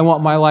thought, I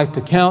want my life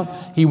to count.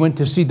 He went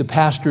to see the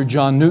pastor,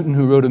 John Newton,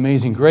 who wrote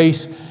Amazing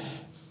Grace,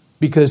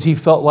 because he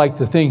felt like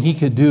the thing he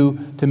could do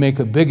to make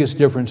the biggest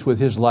difference with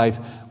his life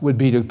would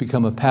be to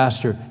become a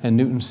pastor. And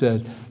Newton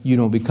said, you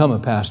don't become a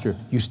pastor,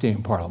 you stay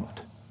in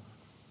Parliament.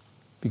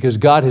 Because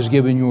God has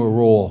given you a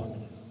role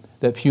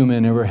that few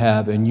men ever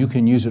have, and you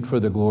can use it for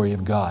the glory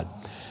of God.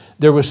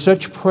 There was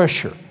such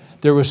pressure.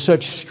 There was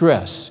such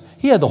stress.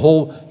 He had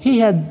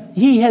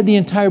the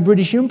entire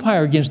British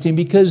Empire against him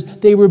because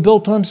they were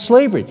built on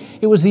slavery.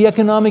 It was the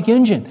economic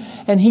engine,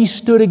 and he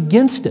stood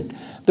against it.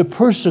 The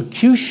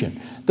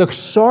persecution, the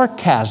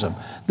sarcasm,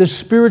 the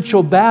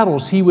spiritual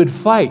battles he would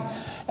fight.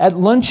 At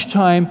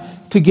lunchtime,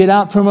 to get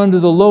out from under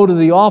the load of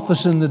the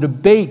office and the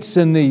debates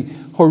and the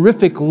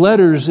horrific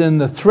letters and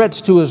the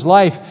threats to his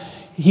life,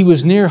 he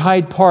was near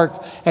Hyde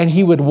Park, and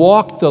he would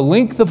walk the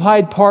length of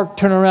Hyde Park,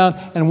 turn around,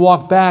 and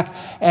walk back.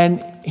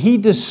 And he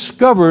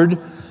discovered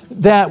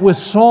that with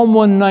Psalm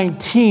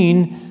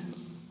 119,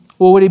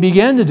 well, what he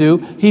began to do,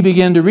 he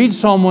began to read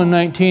Psalm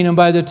 119, and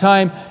by the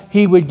time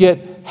he would get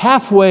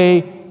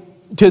halfway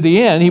to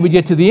the end,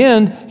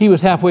 he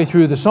was halfway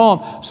through the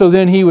psalm. So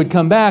then he would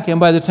come back, and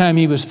by the time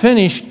he was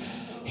finished,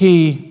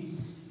 he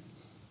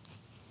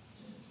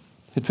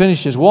had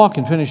finished his walk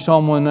and finished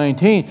Psalm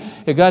 119.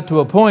 It got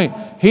to a point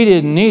he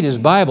didn't need his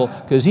Bible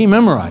because he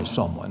memorized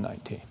Psalm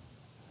 119.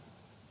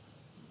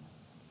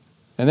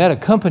 And that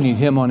accompanied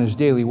him on his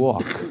daily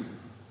walk.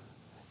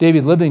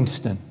 David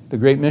Livingstone, the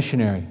great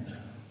missionary,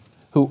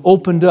 who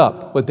opened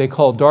up what they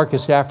call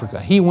darkest Africa.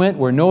 He went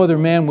where no other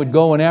man would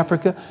go in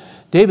Africa.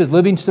 David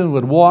Livingstone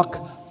would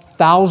walk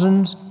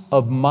thousands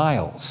of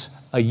miles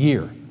a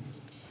year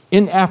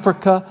in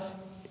Africa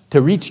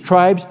to reach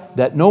tribes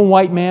that no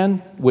white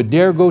man would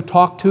dare go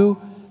talk to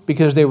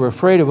because they were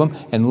afraid of him.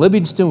 And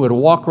Livingstone would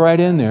walk right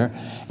in there.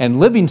 And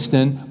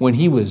Livingstone, when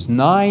he was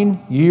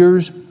 9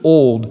 years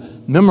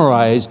old,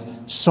 memorized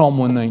Psalm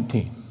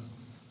 119.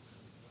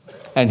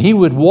 And he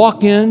would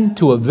walk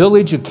into a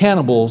village of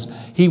cannibals.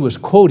 He was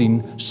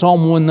quoting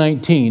Psalm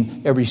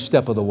 119 every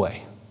step of the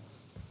way.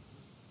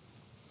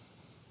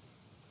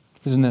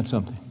 Isn't that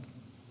something?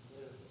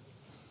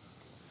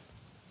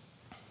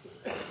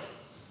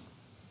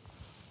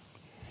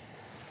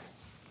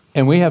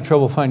 And we have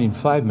trouble finding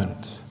 5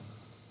 minutes.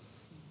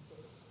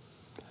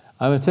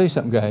 I'm going to tell you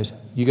something, guys.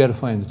 You got to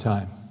find the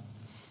time.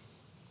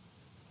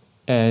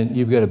 And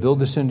you've got to build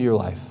this into your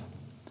life.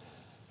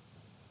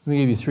 Let me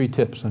give you 3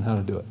 tips on how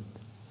to do it.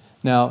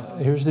 Now,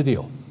 here's the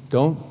deal.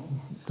 Don't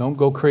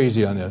go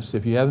crazy on this.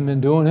 If you haven't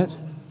been doing it,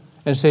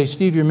 and say,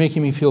 Steve, you're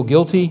making me feel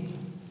guilty,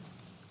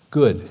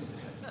 good.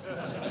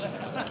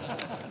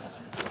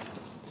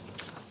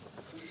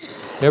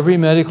 Every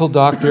medical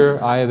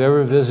doctor I have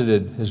ever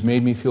visited has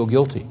made me feel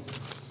guilty.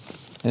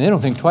 And they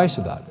don't think twice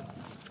about it.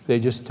 They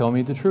just tell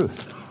me the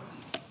truth.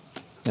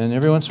 And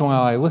every once in a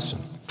while I listen.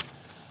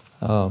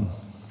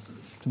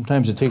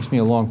 Sometimes it takes me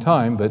a long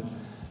time, but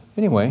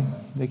anyway,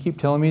 they keep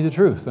telling me the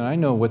truth, and I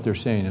know what they're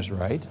saying is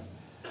right.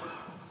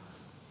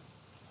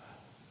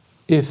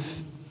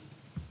 And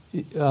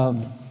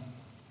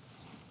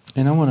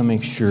I want to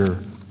make sure,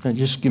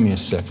 just give me a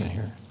second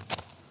here.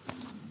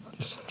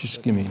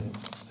 Just give me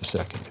a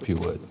second, if you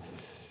would.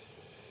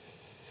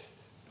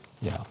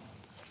 Yeah.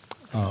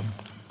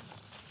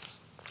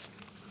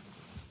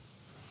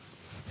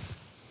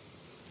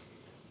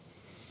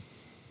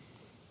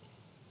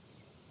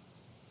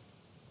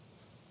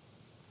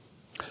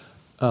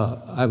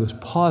 I was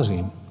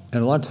pausing,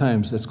 and a lot of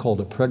times that's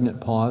called a pregnant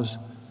pause,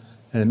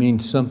 and it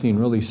means something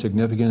really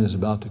significant is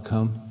about to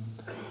come.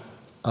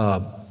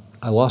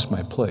 I lost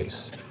my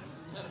place.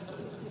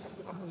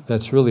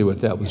 That's really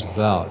what that was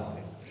about.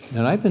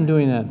 And I've been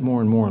doing that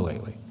more and more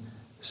lately.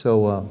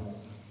 So,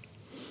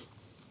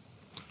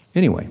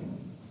 anyway.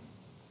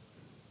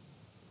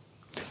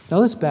 Now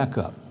let's back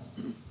up.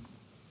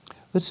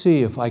 Let's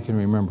see if I can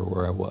remember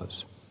where I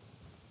was.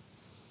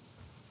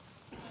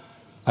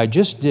 I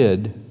just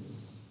did,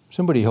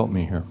 somebody help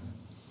me here.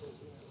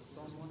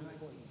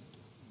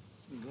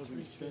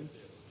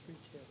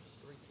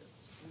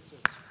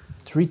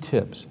 3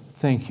 tips.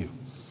 Thank you.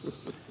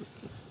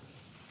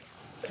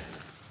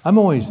 I'm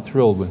always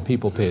thrilled when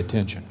people pay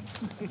attention.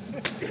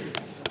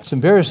 It's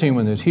embarrassing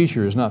when the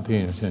teacher is not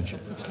paying attention.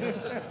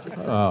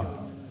 Let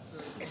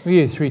me give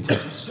you 3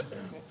 tips.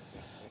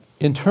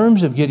 In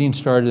terms of getting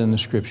started in the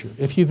Scripture,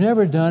 if you've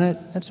never done it,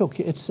 that's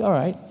okay. It's all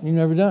right. You've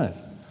never done it.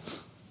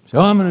 So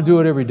I'm going to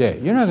do it every day.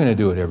 You're not going to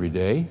do it every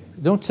day.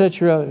 Don't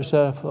set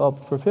yourself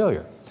up for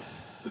failure.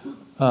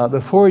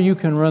 Before you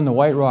can run the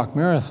White Rock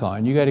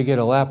Marathon, you got to get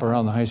a lap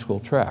around the high school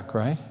track,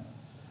 right?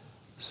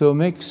 So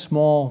make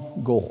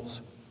small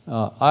goals.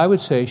 I would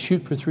say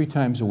shoot for 3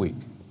 times a week.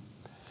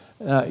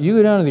 You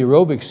go down to the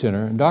aerobics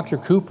center, and Dr.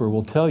 Cooper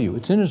will tell you,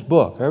 it's in his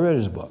book, I read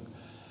his book.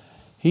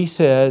 He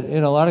said,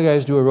 and a lot of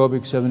guys do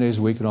aerobics 7 days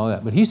a week and all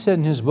that, but he said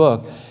in his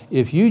book,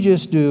 if you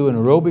just do an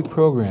aerobic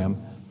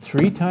program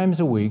 3 times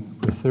a week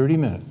for 30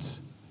 minutes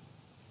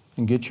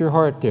and get your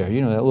heart there,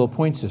 you know, that little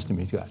point system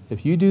he's got.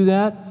 If you do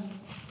that,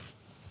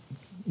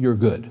 you're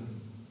good.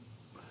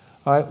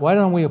 All right, why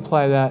don't we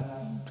apply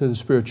that to the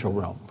spiritual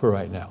realm for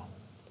right now?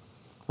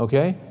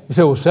 Okay? You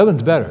say, well,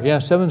 7's better. Yeah,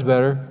 7's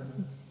better,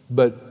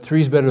 but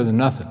 3's better than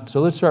nothing.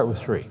 So let's start with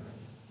 3.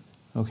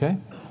 Okay?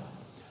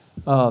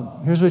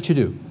 Here's what you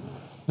do.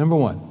 Number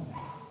 1,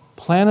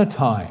 plan a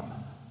time.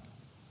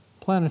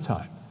 Plan a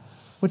time.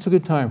 What's a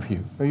good time for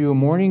you? Are you a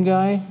morning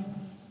guy?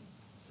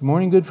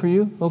 Morning good for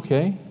you?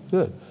 Okay,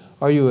 good.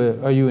 Are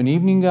you an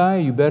evening guy? Are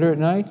you better at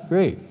night?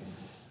 Great.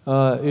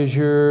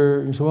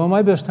 So, well,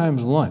 my best time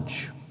is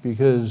lunch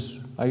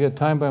because I get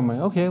time by my,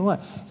 okay,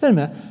 lunch. Doesn't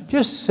matter.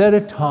 Just set a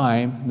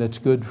time that's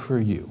good for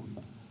you,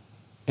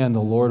 and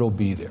the Lord will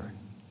be there.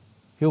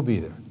 He'll be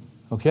there.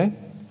 Okay?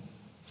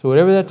 So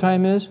whatever that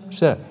time is,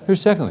 set it.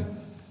 Here's secondly,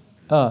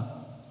 plan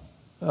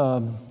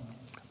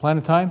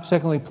a time.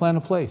 Secondly, plan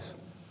a place.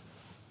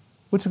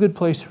 What's a good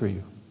place for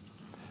you?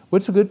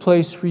 What's a good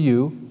place for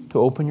you to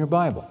open your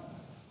Bible?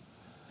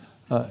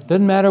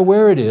 Doesn't matter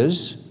where it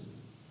is,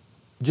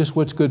 just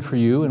what's good for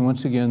you, and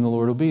once again, the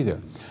Lord will be there.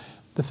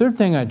 The third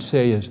thing I'd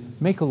say is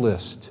make a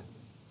list.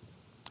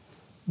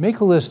 Make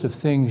a list of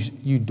things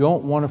you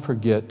don't want to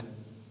forget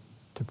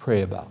to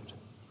pray about.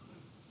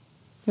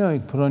 You know, you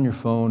can put it on your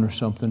phone or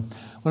something.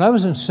 When I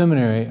was in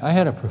seminary, I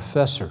had a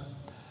professor,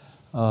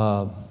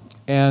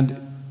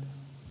 and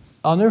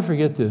I'll never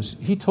forget this.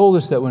 He told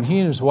us that when he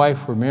and his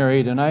wife were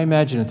married, and I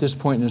imagine at this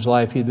point in his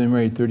life, he'd been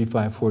married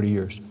 35, 40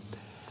 years.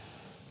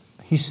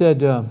 He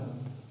said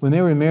when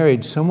they were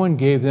married, someone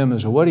gave them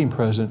as a wedding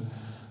present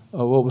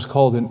what was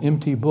called an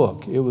empty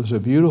book. It was a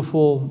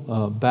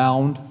beautiful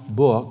bound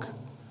book.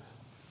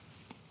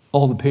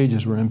 All the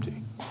pages were empty.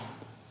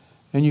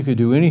 And you could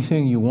do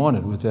anything you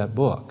wanted with that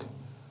book.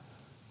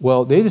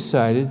 Well, they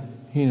decided,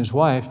 he and his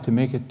wife, to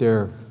make it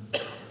their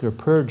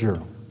prayer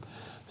journal.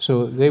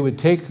 So they would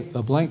take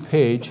a blank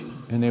page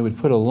and they would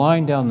put a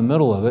line down the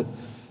middle of it,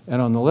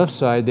 and on the left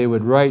side they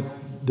would write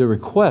the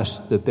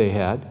request that they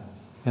had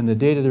and the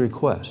date of the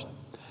request.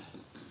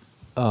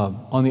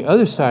 On the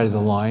other side of the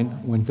line,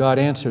 when God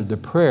answered the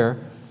prayer,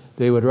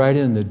 they would write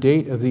in the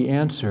date of the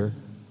answer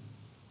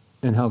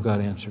and how God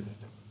answered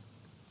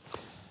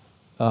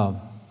it.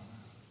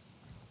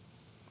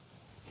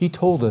 He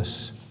told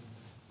us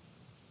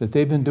that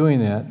they've been doing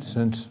that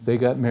since they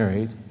got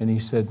married, and he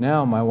said,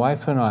 now my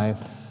wife and I,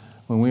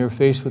 when we are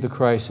faced with a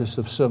crisis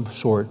of some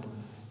sort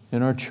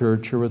in our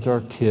church or with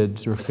our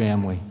kids or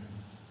family,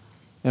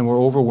 and we're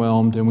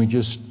overwhelmed and we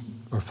just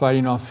are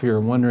fighting off fear,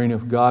 wondering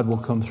if God will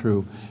come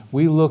through,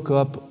 we look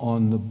up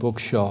on the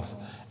bookshelf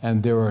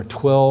and there are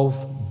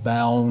 12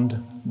 bound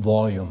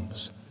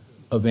volumes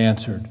of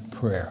answered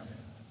prayer.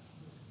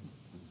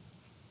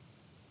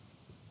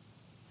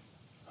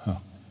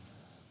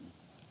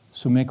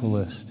 So make a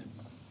list.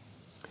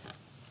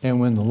 And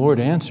when the Lord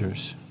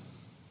answers,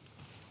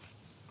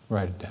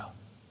 write it down.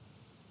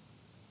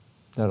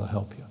 That'll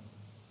help you.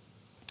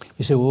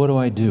 You say, well, what do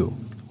I do?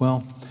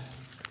 Well,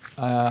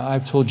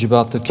 I've told you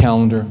about the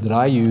calendar that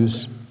I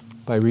use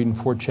by reading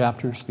 4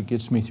 chapters that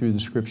gets me through the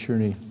Scripture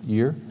in a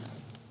year,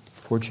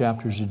 4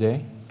 chapters a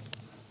day.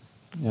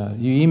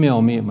 You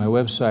email me at my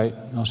website,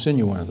 and I'll send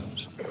you one of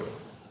those.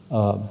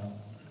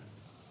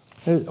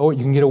 Or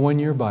you can get a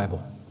 1-year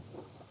Bible.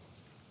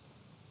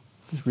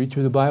 Just read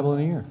through the Bible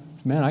in a year.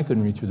 Man, I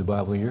couldn't read through the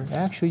Bible in a year.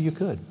 Actually, you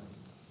could.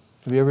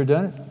 Have you ever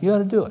done it? You ought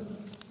to do it.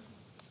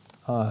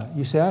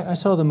 You say, I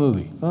saw the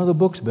movie. Well, the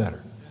book's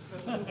better.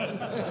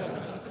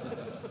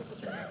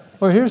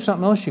 Or here's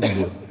something else you can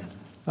do.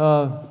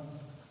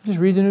 Just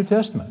read the New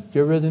Testament. Have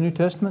you ever read the New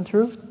Testament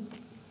through?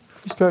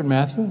 You start in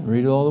Matthew and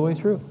read it all the way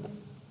through.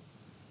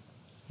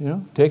 You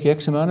know, take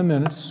X amount of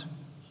minutes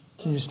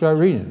and you start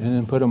reading it. And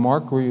then put a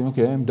mark where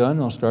okay, I'm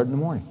done, I'll start in the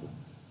morning.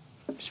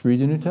 Just read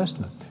the New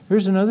Testament.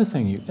 Here's another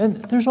thing and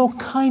there's all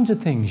kinds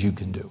of things you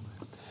can do.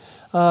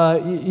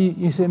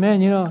 You say,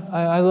 man, you know,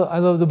 I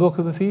love the book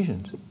of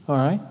Ephesians. All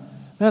right.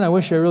 Man, I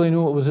wish I really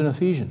knew what was in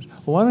Ephesians.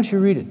 Well, why don't you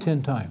read it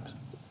 10 times?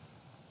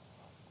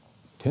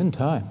 10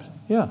 times?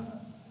 Yeah.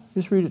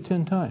 Just read it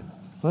 10 times.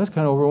 Well, that's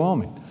kind of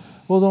overwhelming.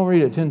 Well, don't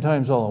read it 10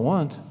 times all at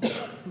once.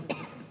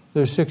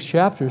 There's 6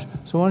 chapters,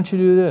 so why don't you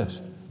do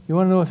this? You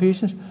want to know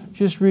Ephesians?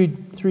 Just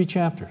read 3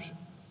 chapters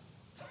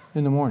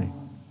in the morning.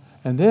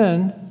 And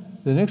then,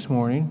 the next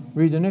morning,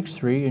 read the next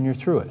 3 and you're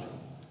through it.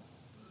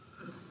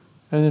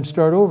 and then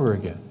start over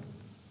again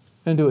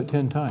and do it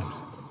 10 times.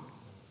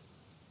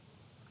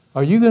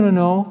 Are you going to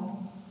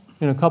know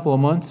in a couple of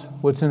months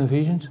what's in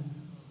Ephesians?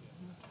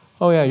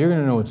 Oh yeah, you're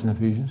going to know what's in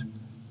Ephesians. And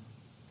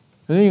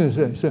then you're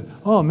going to say,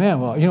 oh man,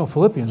 well, you know,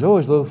 Philippians, I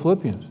always love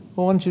Philippians.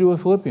 Well, why don't you do it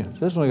with Philippians?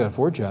 That's only got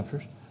 4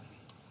 chapters.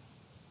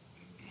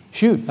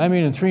 Shoot, I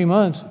mean, in 3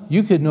 months,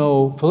 you could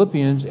know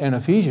Philippians and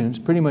Ephesians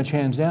pretty much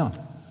hands down.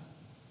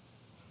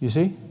 You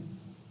see?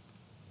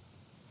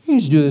 You can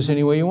just do this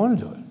any way you want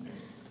to do it.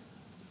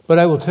 But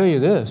I will tell you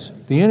this,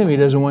 the enemy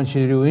doesn't want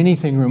you to do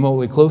anything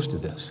remotely close to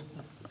this.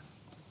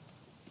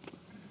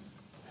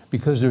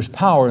 Because there's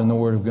power in the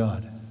Word of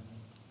God.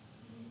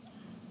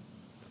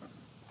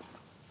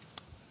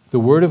 The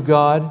Word of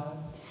God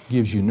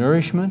gives you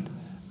nourishment.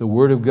 The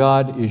Word of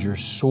God is your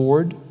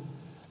sword.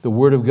 The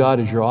Word of God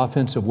is your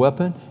offensive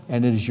weapon,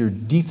 and it is your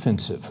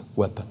defensive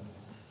weapon.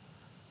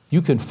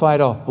 You can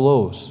fight off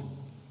blows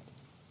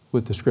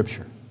with the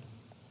Scripture.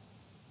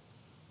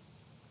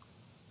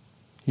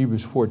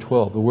 Hebrews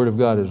 4:12, the Word of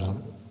God is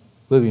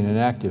living and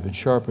active and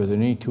sharper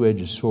than any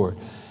two-edged sword,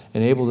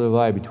 and able to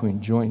divide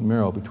between joint and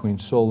marrow, between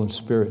soul and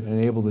spirit, and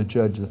able to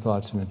judge the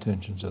thoughts and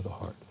intentions of the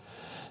heart.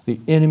 The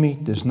enemy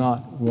does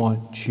not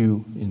want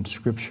you in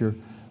Scripture,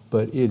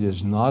 but it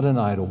is not an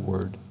idle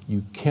word.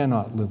 You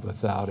cannot live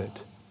without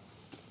it.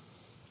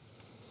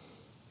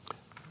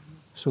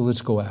 So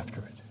let's go after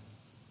it.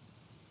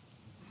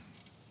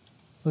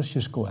 Let's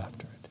just go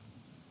after it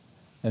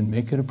and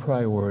make it a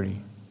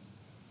priority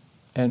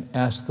and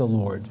ask the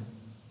Lord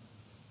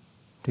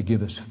to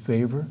give us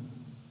favor.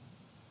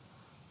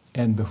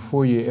 And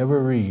before you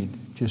ever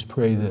read, just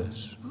pray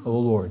this: "O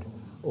Lord,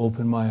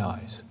 open my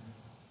eyes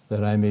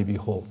that I may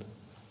behold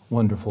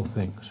wonderful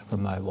things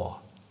from thy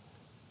law."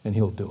 And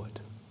he'll do it.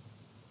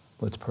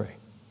 Let's pray.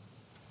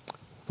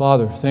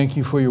 Father, thank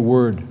you for your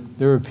word.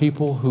 There are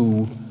people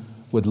who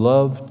would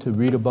love to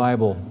read a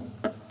Bible.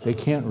 They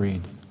can't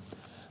read.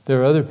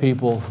 There are other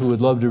people who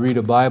would love to read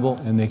a Bible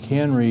and they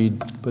can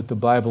read, but the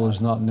Bible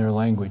is not in their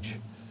language.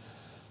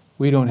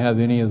 We don't have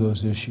any of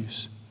those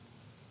issues.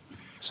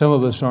 Some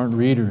of us aren't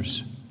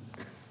readers,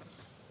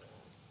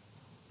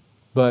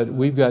 but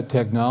we've got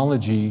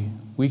technology.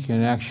 We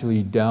can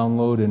actually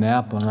download an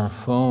app on our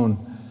phone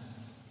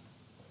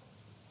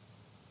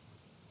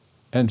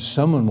and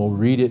someone will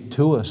read it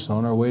to us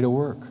on our way to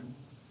work.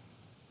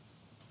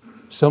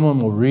 Someone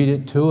will read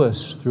it to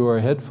us through our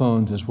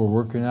headphones as we're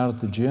working out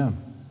at the gym.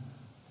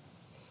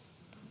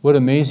 What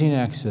amazing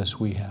access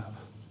we have.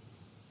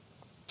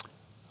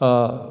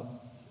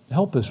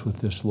 Help us with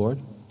this, Lord.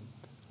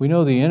 We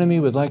know the enemy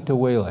would like to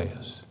waylay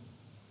us.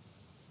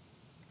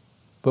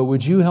 But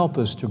would you help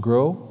us to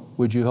grow?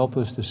 Would you help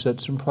us to set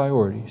some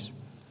priorities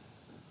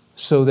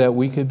so that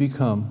we could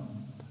become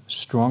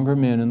stronger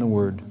men in the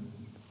Word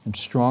and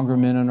stronger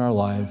men in our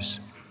lives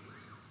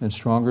and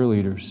stronger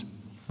leaders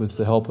with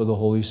the help of the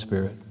Holy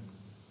Spirit?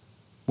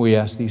 We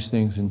ask these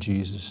things in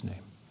Jesus'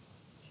 name.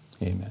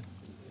 Amen.